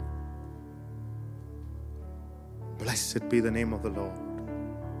 Blessed be the name of the Lord.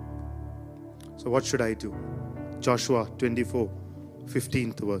 So what should I do? Joshua 24,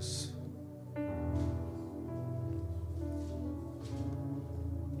 15th verse.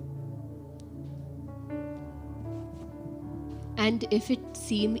 And if it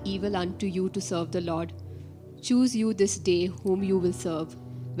seem evil unto you to serve the Lord, choose you this day whom you will serve,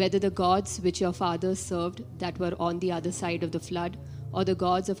 whether the gods which your fathers served that were on the other side of the flood, or the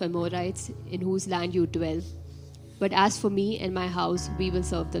gods of Amorites in whose land you dwell. But as for me and my house, we will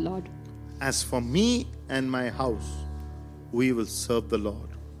serve the Lord. As for me and my house, we will serve the Lord.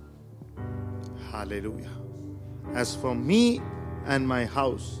 Hallelujah. As for me and my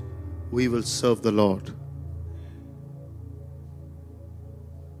house, we will serve the Lord.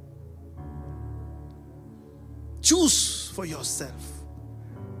 Choose for yourself.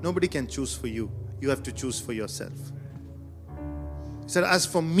 Nobody can choose for you. You have to choose for yourself. He said, as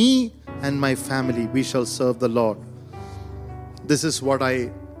for me and my family, we shall serve the Lord. This is what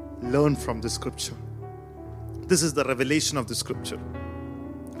I learned from the scripture. This is the revelation of the scripture.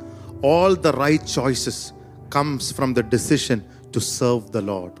 All the right choices comes from the decision to serve the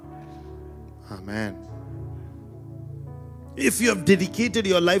Lord. Amen. If you have dedicated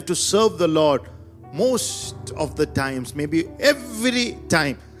your life to serve the Lord, most of the times, maybe every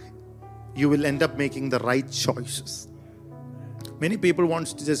time, you will end up making the right choices. Many people want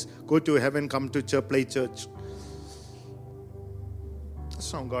to just go to heaven, come to church, play church.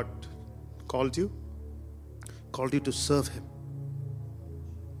 That's not God called you. Called you to serve Him.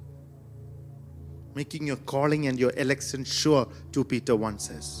 Making your calling and your election sure, 2 Peter 1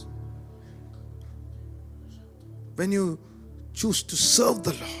 says. When you choose to serve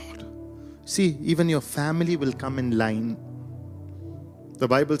the Lord, see, even your family will come in line. The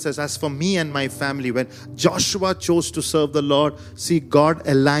Bible says, as for me and my family, when Joshua chose to serve the Lord, see God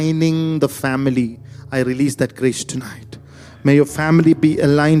aligning the family. I release that grace tonight. May your family be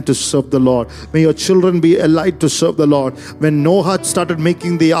aligned to serve the Lord. May your children be aligned to serve the Lord. When Noah started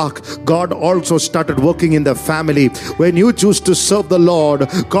making the ark, God also started working in the family. When you choose to serve the Lord,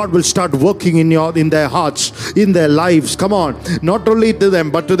 God will start working in their hearts, in their lives. Come on. Not only to them,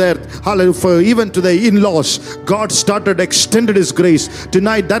 but to their, hallelujah, even to their in-laws. God extended His grace.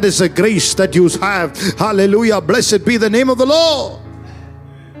 Tonight, that is a grace that you have. Hallelujah. Blessed be the name of the Lord.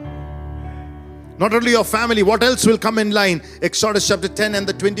 Not only your family, what else will come in line? Exodus chapter 10 and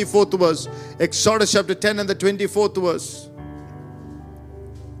the 24th verse. Exodus chapter 10 and the 24th verse.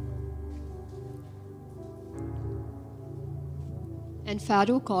 And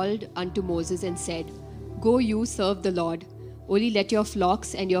Pharaoh called unto Moses and said, Go you serve the Lord. Only let your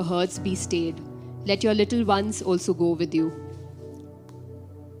flocks and your herds be stayed. Let your little ones also go with you.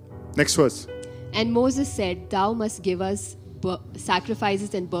 Next verse. And Moses said, Thou must give us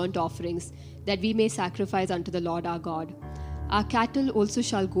sacrifices and burnt offerings, that we may sacrifice unto the Lord our God. Our cattle also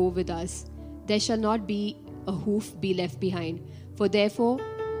shall go with us. There shall not be a hoof be left behind. For therefore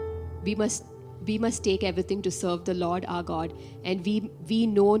we must take everything to serve the Lord our God, and we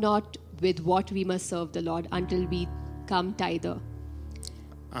know not with what we must serve the Lord until we come thither.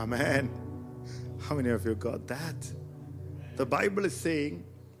 Amen. How many of you got that? The Bible is saying,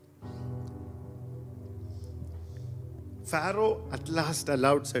 Pharaoh at last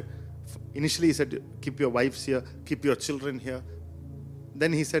said, initially he said, keep your wives here, keep your children here.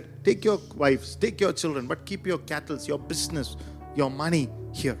 Then he said, take your wives, take your children, but keep your cattle, your business, your money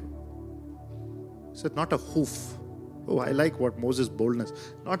here. He said, not a hoof. Oh, I like what Moses' boldness.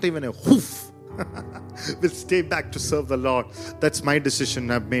 Not even a hoof will stay back to serve the Lord. That's my decision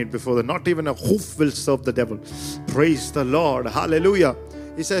I've made before. Not even a hoof will serve the devil. Praise the Lord. Hallelujah.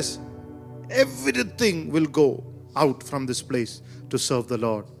 He says, everything will go out from this place to serve the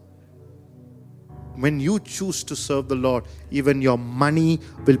Lord. When you choose to serve the Lord, even your money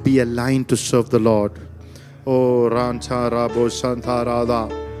will be aligned to serve the Lord. Oh, Rancha Rabo Santarada.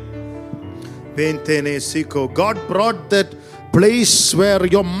 Pentene Siko. God brought that place where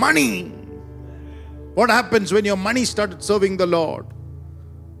your money. What happens when your money started serving the Lord?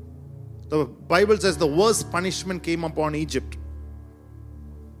 The Bible says the worst punishment came upon Egypt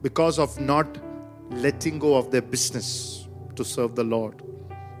because of not letting go of their business to serve the Lord.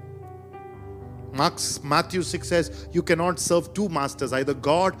 Matthew 6 says, you cannot serve two masters, either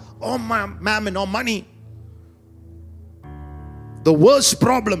God or mammon or money. The worst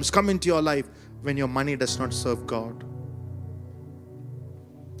problems come into your life when your money does not serve God.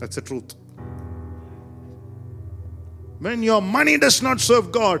 That's the truth. When your money does not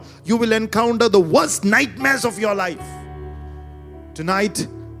serve God, you will encounter the worst nightmares of your life. Tonight,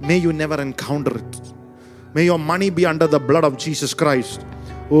 may you never encounter it. May your money be under the blood of Jesus Christ.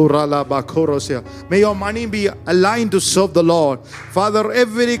 May your money be aligned to serve the Lord. Father,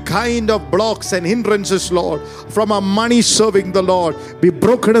 every kind of blocks and hindrances, Lord, from our money serving the Lord, be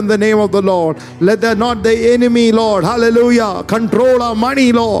broken in the name of the Lord. Let not the enemy, Lord, hallelujah, control our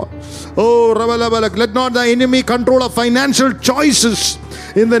money, Lord. Oh, let not the enemy control our financial choices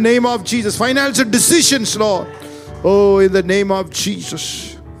in the name of Jesus. Financial decisions, Lord. Oh, in the name of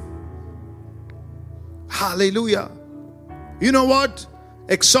Jesus. Hallelujah. You know what?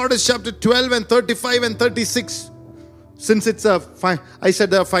 Exodus chapter 12 and 35 and 36. Since it's I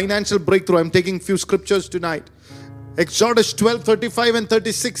said a financial breakthrough, I'm taking few scriptures tonight. Exodus 12, 35 and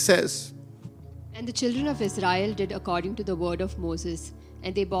 36 says, And the children of Israel did according to the word of Moses,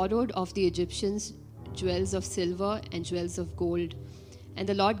 and they borrowed of the Egyptians jewels of silver and jewels of gold. And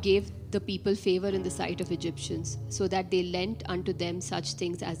the Lord gave the people favor in the sight of Egyptians, so that they lent unto them such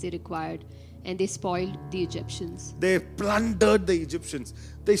things as they required. And they spoiled the Egyptians. They plundered the Egyptians.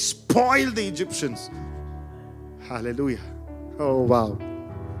 They spoiled the Egyptians. Hallelujah. Oh, wow.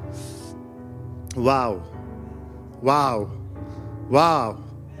 Wow. Wow. Wow.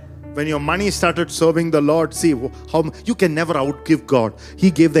 When your money started serving the Lord, see how you can never outgive God.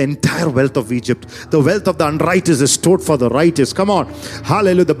 He gave the entire wealth of Egypt. The wealth of the unrighteous is stored for the righteous. Come on.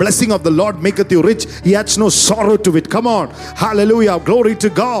 Hallelujah. The blessing of the Lord maketh you rich. He adds no sorrow to it. Come on. Hallelujah. Glory to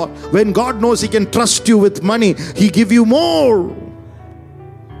God. When God knows He can trust you with money, He give you more.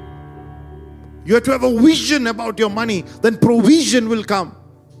 You have to have a vision about your money. Then provision will come.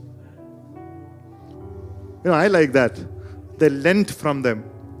 You know, I like that. They lent from them.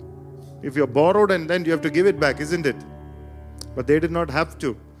 If you're borrowed and lent, you have to give it back, isn't it? But they did not have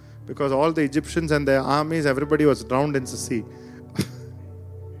to, because all the Egyptians and their armies, everybody was drowned in the sea.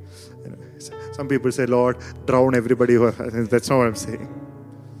 Some people say, Lord, drown everybody. That's not what I'm saying.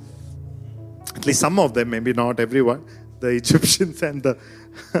 At least some of them, maybe not everyone. The Egyptians and the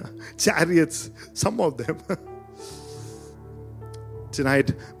chariots, some of them.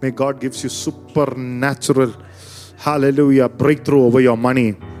 Tonight, may God gives you supernatural, hallelujah, breakthrough over your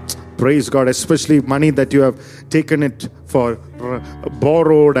money. Praise God, especially money that you have taken it for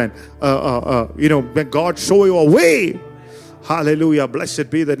borrowed, and may God show you a way. Hallelujah, blessed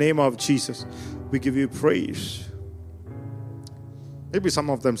be the name of Jesus. We give you praise. Maybe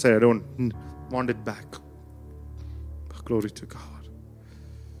some of them say, I don't want it back. Glory to God.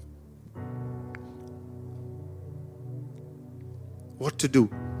 What to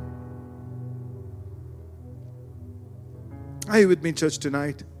do? Are you with me, church,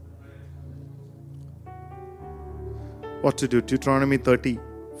 tonight? What to do? Deuteronomy 30,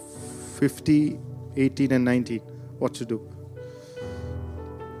 50, 18 and 19. What to do?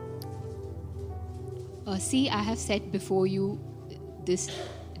 See, I have set before you this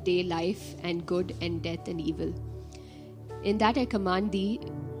day life and good, and death and evil. In that I command thee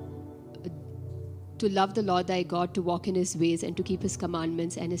to love the Lord thy God, to walk in His ways, and to keep His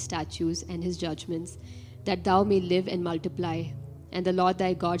commandments and His statutes and His judgments, that thou may live and multiply. And the Lord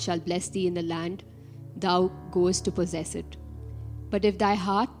thy God shall bless thee in the land thou goest to possess it. But if thy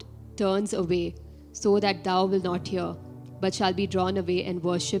heart turns away, so that thou wilt not hear, but shall be drawn away and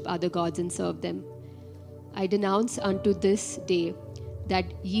worship other gods and serve them, I denounce unto this day that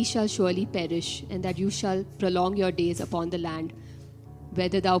ye shall surely perish, and that you shall prolong your days upon the land,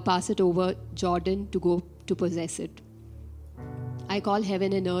 whether thou pass it over Jordan to go to possess it. I call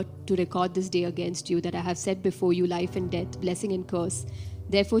heaven and earth to record this day against you, that I have set before you life and death, blessing and curse.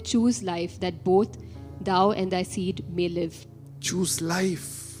 Therefore choose life, that both thou and thy seed may live. Choose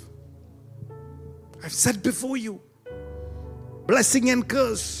life. I've set before you blessing and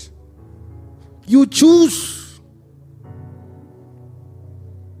curse. You choose.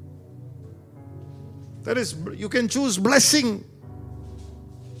 That is, you can choose blessing.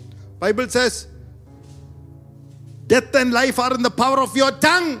 Bible says, death and life are in the power of your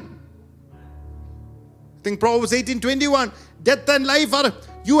tongue. I think Proverbs 18:21. Death and life are,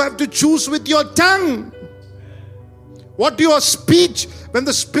 you have to choose with your tongue. What your speech, when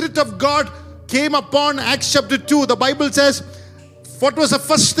the Spirit of God came upon Acts chapter 2, the Bible says, what was the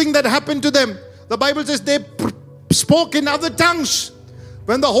first thing that happened to them? The Bible says they spoke in other tongues.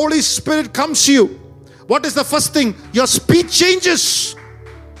 When the Holy Spirit comes to you, what is the first thing? Your speech changes.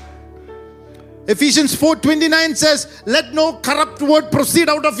 Ephesians 4:29 says, let no corrupt word proceed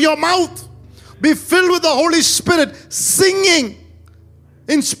out of your mouth. Be filled with the Holy Spirit, singing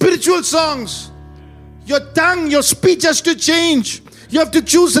in spiritual songs. Your tongue, your speech has to change. You have to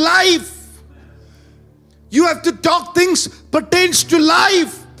choose life. You have to talk things pertains to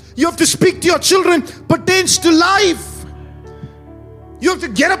life. You have to speak to your children pertains to life. You have to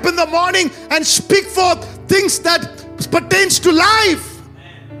get up in the morning and speak forth things that pertains to life.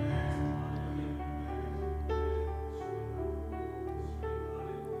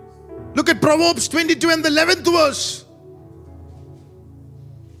 Look at Proverbs 22 and the 11th verse.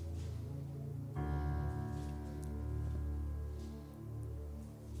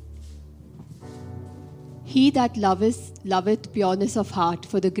 He that loveth pureness of heart,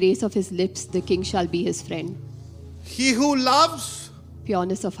 for the grace of his lips the king shall be his friend. He who loves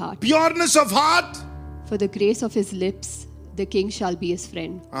Pureness of heart, pureness of heart. for the grace of his lips the king shall be his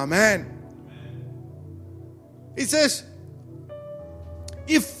friend. Amen. He says,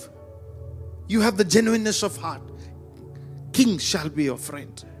 if you have the genuineness of heart, king shall be your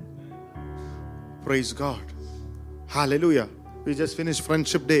friend. Praise God. Hallelujah. We just finished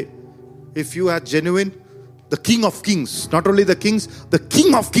Friendship Day. If you are genuine, the King of Kings, not only the kings, the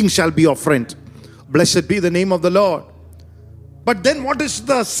King of Kings shall be your friend. Blessed be the name of the Lord. But then what is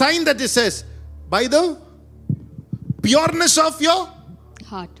the sign that it says? By the pureness of your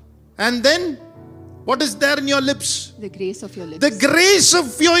Heart, and then what is there in your lips? the grace of your lips. The grace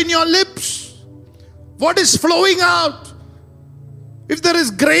of you in your lips. What is flowing out? If there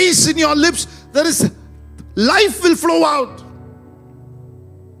is grace in your lips, there is life will flow out.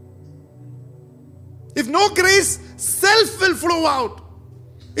 If no grace, self will flow out.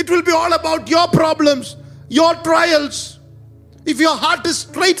 It will be all about your problems, your trials. If your heart is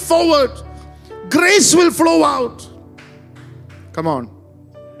straightforward, grace will flow out. Come on.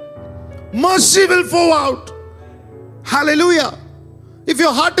 Mercy will flow out. Hallelujah. If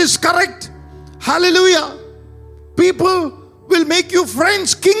your heart is correct, hallelujah, people will make you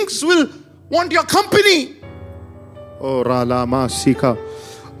friends. Kings will want your company. Oh, Ralama Sika.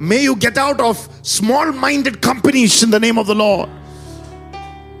 May you get out of small-minded companies in the name of the Lord.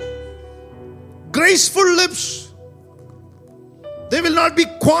 Graceful lips. They will not be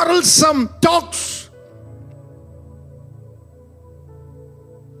quarrelsome talks.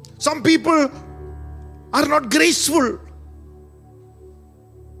 Some people are not graceful.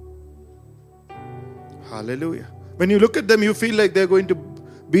 Hallelujah. When you look at them, you feel like they're going to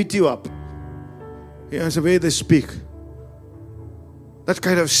beat you up. Here's the way they speak. That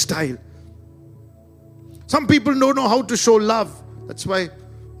kind of style. Some people don't know how to show love. That's why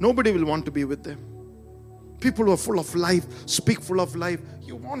nobody will want to be with them. People who are full of life, speak full of life.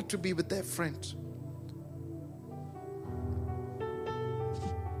 You want to be with their friends.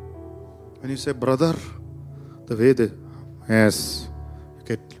 When you say, brother, the way they, yes, you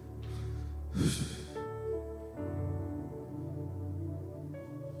get.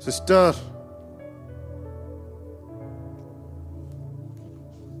 Sister,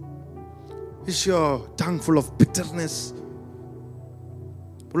 is your tongue full of bitterness,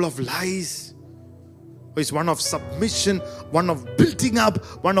 full of lies? Or is one of submission, one of building up,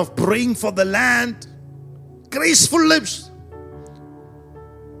 one of praying for the land? Graceful lips.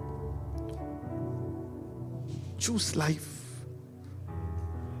 Choose life.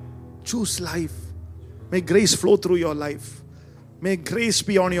 Choose life. May grace flow through your life. May grace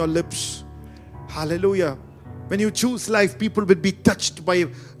be on your lips. Hallelujah. When you choose life, people will be touched by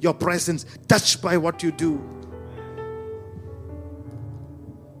your presence, touched by what you do.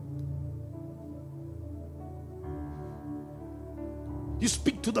 You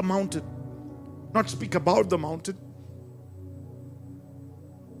speak to the mountain, not speak about the mountain.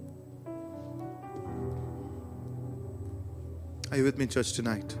 Are you with me, church,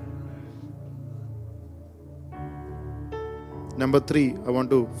 tonight? Number 3, I want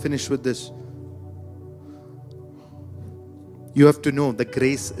to finish with this. You have to know the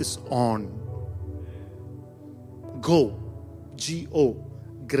grace is on. Go. G-O.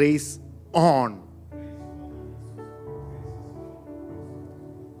 Grace on.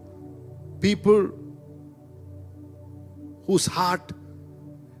 People whose heart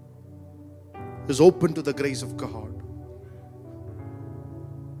is open to the grace of God,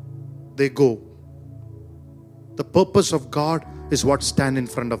 they go. The purpose of God is what stands in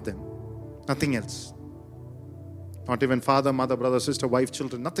front of them. Nothing else. Not even father, mother, brother, sister, wife,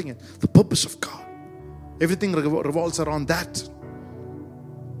 children, nothing else. The purpose of God. Everything revolves around that.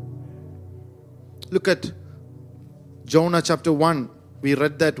 Look at Jonah chapter 1. We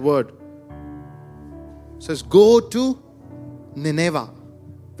read that word. It says, go to Nineveh.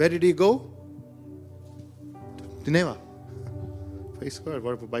 Where did he go? Nineveh. Praise God.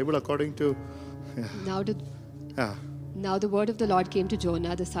 What Bible according to... Yeah. Now the word of the Lord came to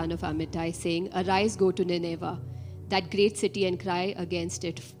Jonah, the son of Amittai, saying, Arise, go to Nineveh, that great city, and cry against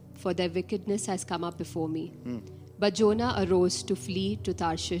it, for their wickedness has come up before me. But Jonah arose to flee to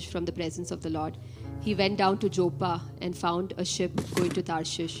Tarshish from the presence of the Lord. He went down to Joppa and found a ship going to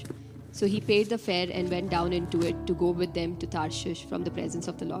Tarshish. So he paid the fare and went down into it to go with them to Tarshish from the presence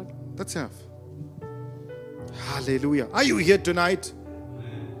of the Lord. That's enough. Hallelujah. Are you here tonight?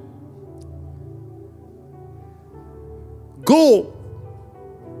 Go.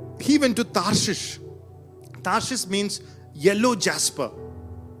 He went to Tarshish. Tarshish means yellow jasper.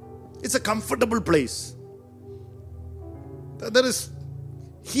 It's a comfortable place. There is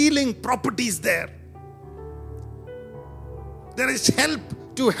healing properties there. There is help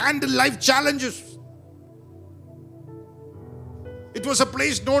to handle life challenges. It was a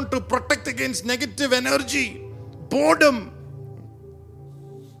place known to protect against negative energy, boredom.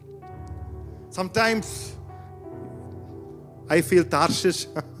 Sometimes I feel Tarshish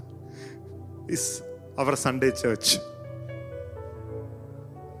is our Sunday church.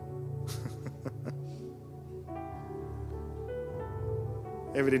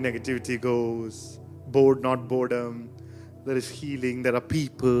 Every negativity goes. Bored, not boredom. There is healing. There are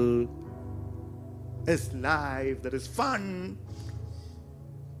people. There's life. There is fun.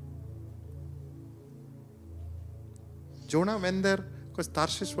 Jonah went there because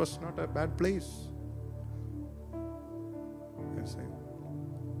Tarshish was not a bad place.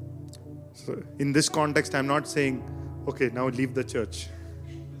 So in this context, I'm not saying, okay, now leave the church.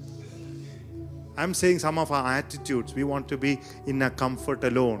 I'm saying some of our attitudes, we want to be in a comfort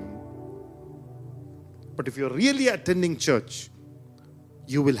alone. But if you're really attending church,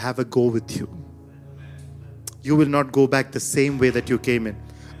 you will have a go with you. You will not go back the same way that you came in.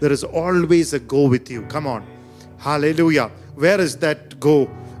 There is always a go with you. Come on. Hallelujah. Where is that go?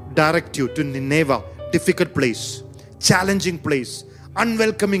 Direct you to Nineveh. Difficult place. Challenging place.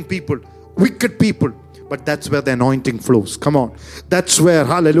 Unwelcoming people. Wicked people. But that's where the anointing flows. Come on. That's where,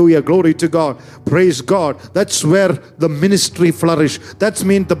 hallelujah, glory to God. Praise God. That's where the ministry flourish. That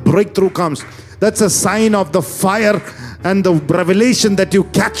means the breakthrough comes. That's a sign of the fire and the revelation that you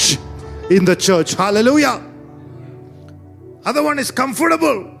catch in the church. Hallelujah. Other one is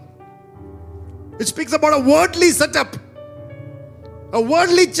comfortable. It speaks about a worldly setup. A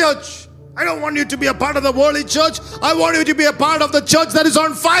worldly church. I don't want you to be a part of the worldly church. I want you to be a part of the church that is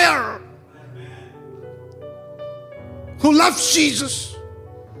on fire. Who loves Jesus.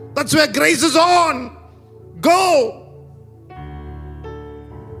 That's where grace is on. Go.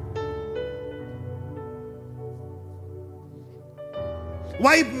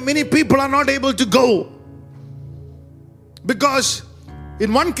 Why many people are not able to go? Because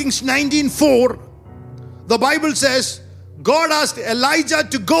in 1 Kings 19:4, the Bible says, God asked Elijah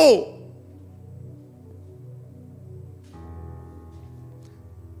to go.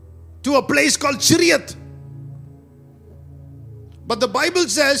 To a place called Chariot. But the Bible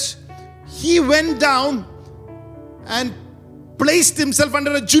says, he went down and placed himself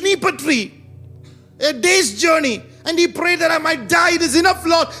under a juniper tree. A day's journey. And he prayed that I might die. It is enough,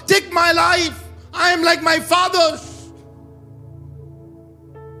 Lord. Take my life. I am like my fathers.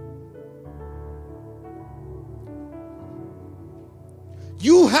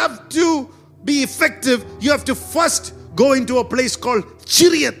 You have to be effective. You have to first go into a place called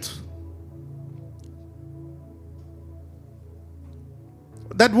Chariot.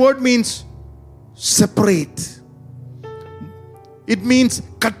 That word means separate. It means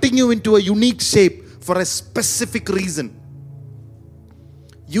cutting you into a unique shape for a specific reason.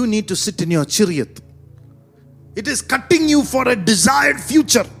 You need to sit in your chariot. It is cutting you for a desired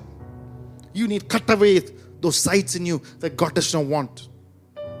future. You need to cut away those sides in you that God does not want.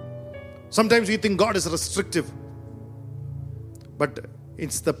 Sometimes we think God is restrictive. But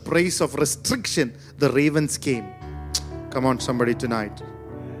it's the price of restriction. The ravens came. Come on, somebody tonight.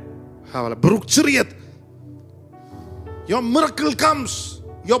 Baruch Chariot. Your miracle comes.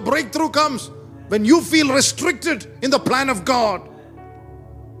 Your breakthrough comes when you feel restricted in the plan of God.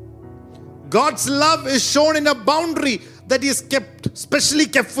 God's love is shown in a boundary that is kept, specially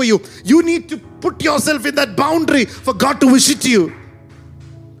kept for you. You need to put yourself in that boundary for God to visit you.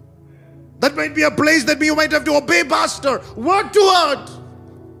 That might be a place that you might have to obey pastor, word to word.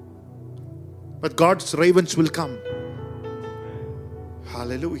 But God's ravens will come.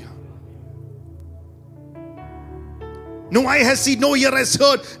 Hallelujah. No eye has seen, no ear has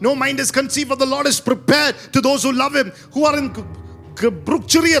heard, no mind has conceived, for the Lord is prepared to those who love Him, who are in Brook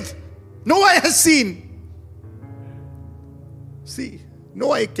Chariot. No eye has seen. See,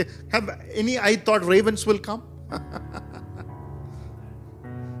 no eye have any eye thought ravens will come?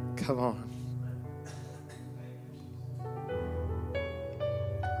 Come on.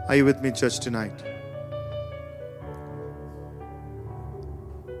 Are you with me, church, tonight?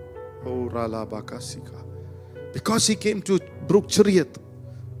 Rala Bakasika. Because he came to Brook Chariot,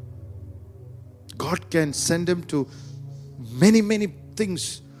 God can send him to many, many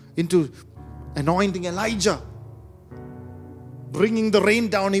things, into anointing Elijah, bringing the rain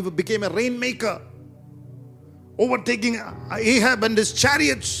down. He became a rainmaker, overtaking Ahab and his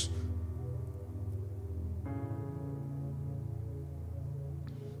chariots.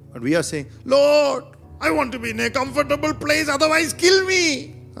 But we are saying, Lord, I want to be in a comfortable place, otherwise kill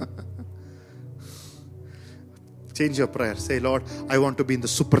me. Change your prayer. Say, Lord, I want to be in the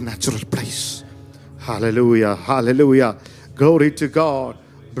supernatural place. Hallelujah. Hallelujah. Glory to God.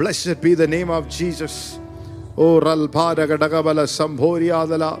 Blessed be the name of Jesus. Oh, Ralpadagabala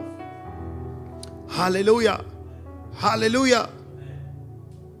Sambhoriadala. Hallelujah. Hallelujah.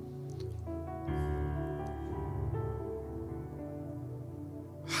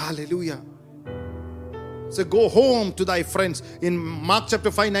 Hallelujah. So go home to thy friends. In Mark chapter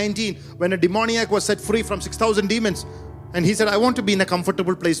 5:19, when a demoniac was set free from 6,000 demons, and he said, I want to be in a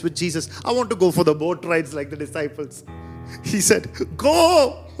comfortable place with Jesus. I want to go for the boat rides like the disciples. He said,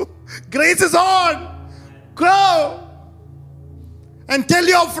 go. Grace is on. Go. And tell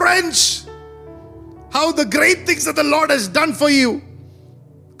your friends how the great things that the Lord has done for you.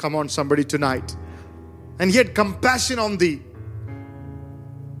 Come on, somebody, tonight. And he had compassion on thee.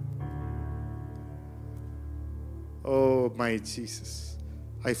 Oh, my Jesus.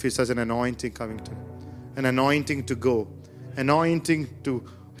 I feel such an anointing coming to me. An anointing to go. Anointing to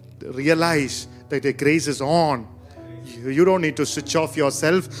realize that the grace is on. You don't need to switch off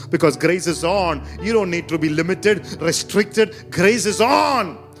yourself, because grace is on. You don't need to be limited, restricted. Grace is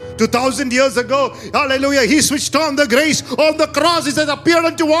on. 2,000 years ago, hallelujah, he switched on the grace on the cross. He says, appeared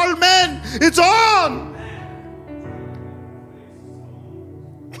unto all men. It's on.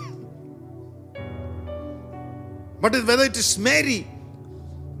 But whether it is Mary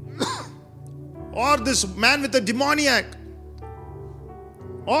or this man with the demoniac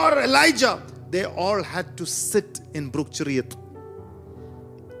or Elijah, they all had to sit in Brook Chariot.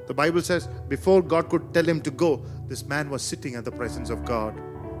 The Bible says before God could tell him to go, this man was sitting at the presence of God.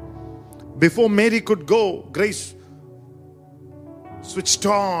 Before Mary could go, grace switched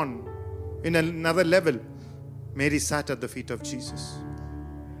on in another level. Mary sat at the feet of Jesus.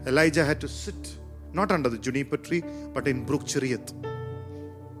 Elijah had to sit, not under the juniper tree, but in Brook Chariot.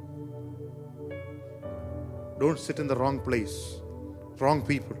 Don't sit in the wrong place, wrong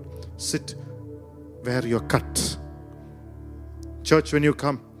people. Sit where you're cut. Church, when you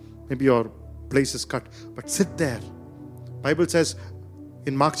come, maybe your place is cut, but sit there. Bible says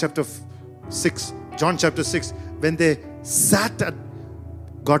in Mark chapter 6, John chapter 6, when they sat at,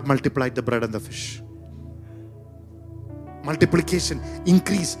 God multiplied the bread and the fish. Multiplication,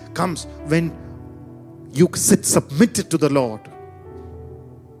 increase comes when you sit submitted to the Lord.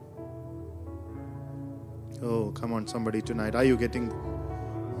 Oh, come on, somebody tonight. Are you getting...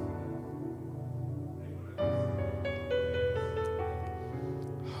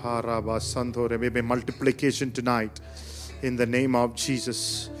 Maybe multiplication tonight. In the name of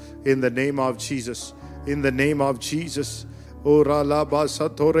Jesus. In the name of Jesus. In the name of Jesus. Pray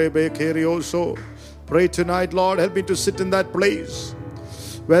tonight, Lord, help me to sit in that place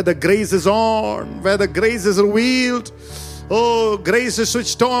where the grace is on, where the grace is revealed. Oh, grace is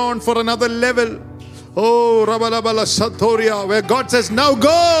switched on for another level. Oh, Rabalabala Satoria, where God says, now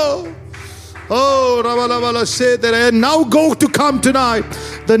go. Oh, Rabalabala said that, now go to come tonight.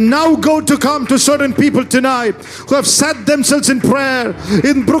 The now go to come to certain people tonight who have sat themselves in prayer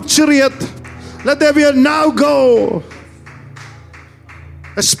in Brook Chariot. Let there be a now go.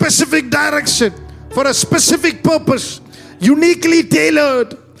 A specific direction for a specific purpose. Uniquely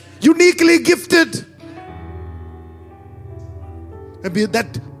tailored, uniquely gifted. And be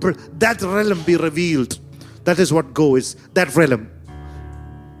that realm be revealed. That is what go is, that realm.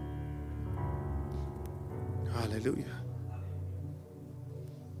 Hallelujah.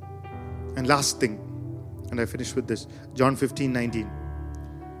 And last thing, and I finish with this, John 15:19.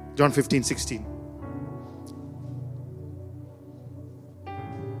 John 15:16.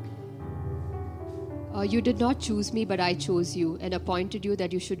 You did not choose me, but I chose you and appointed you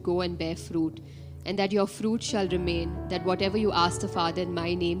that you should go and bear fruit, and that your fruit shall remain, that whatever you ask the Father in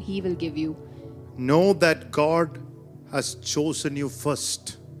my name, he will give you. Know that God has chosen you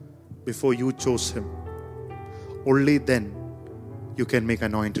first before you chose him. Only then you can make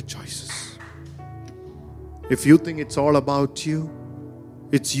anointed choices. If you think it's all about you,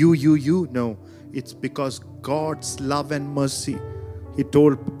 it's you, no. It's because God's love and mercy. He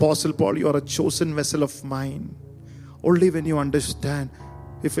told Apostle Paul, you are a chosen vessel of mine. Only when you understand,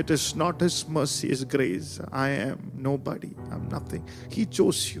 if it is not his mercy, his grace, I am nobody, I'm nothing. He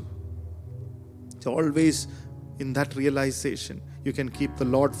chose you. It's always in that realization, you can keep the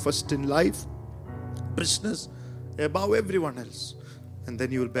Lord first in life, business, above everyone else. And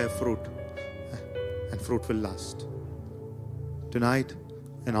then you will bear fruit. And fruit will last. Tonight,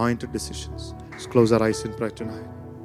 anointed decisions. Let's close our eyes in prayer tonight.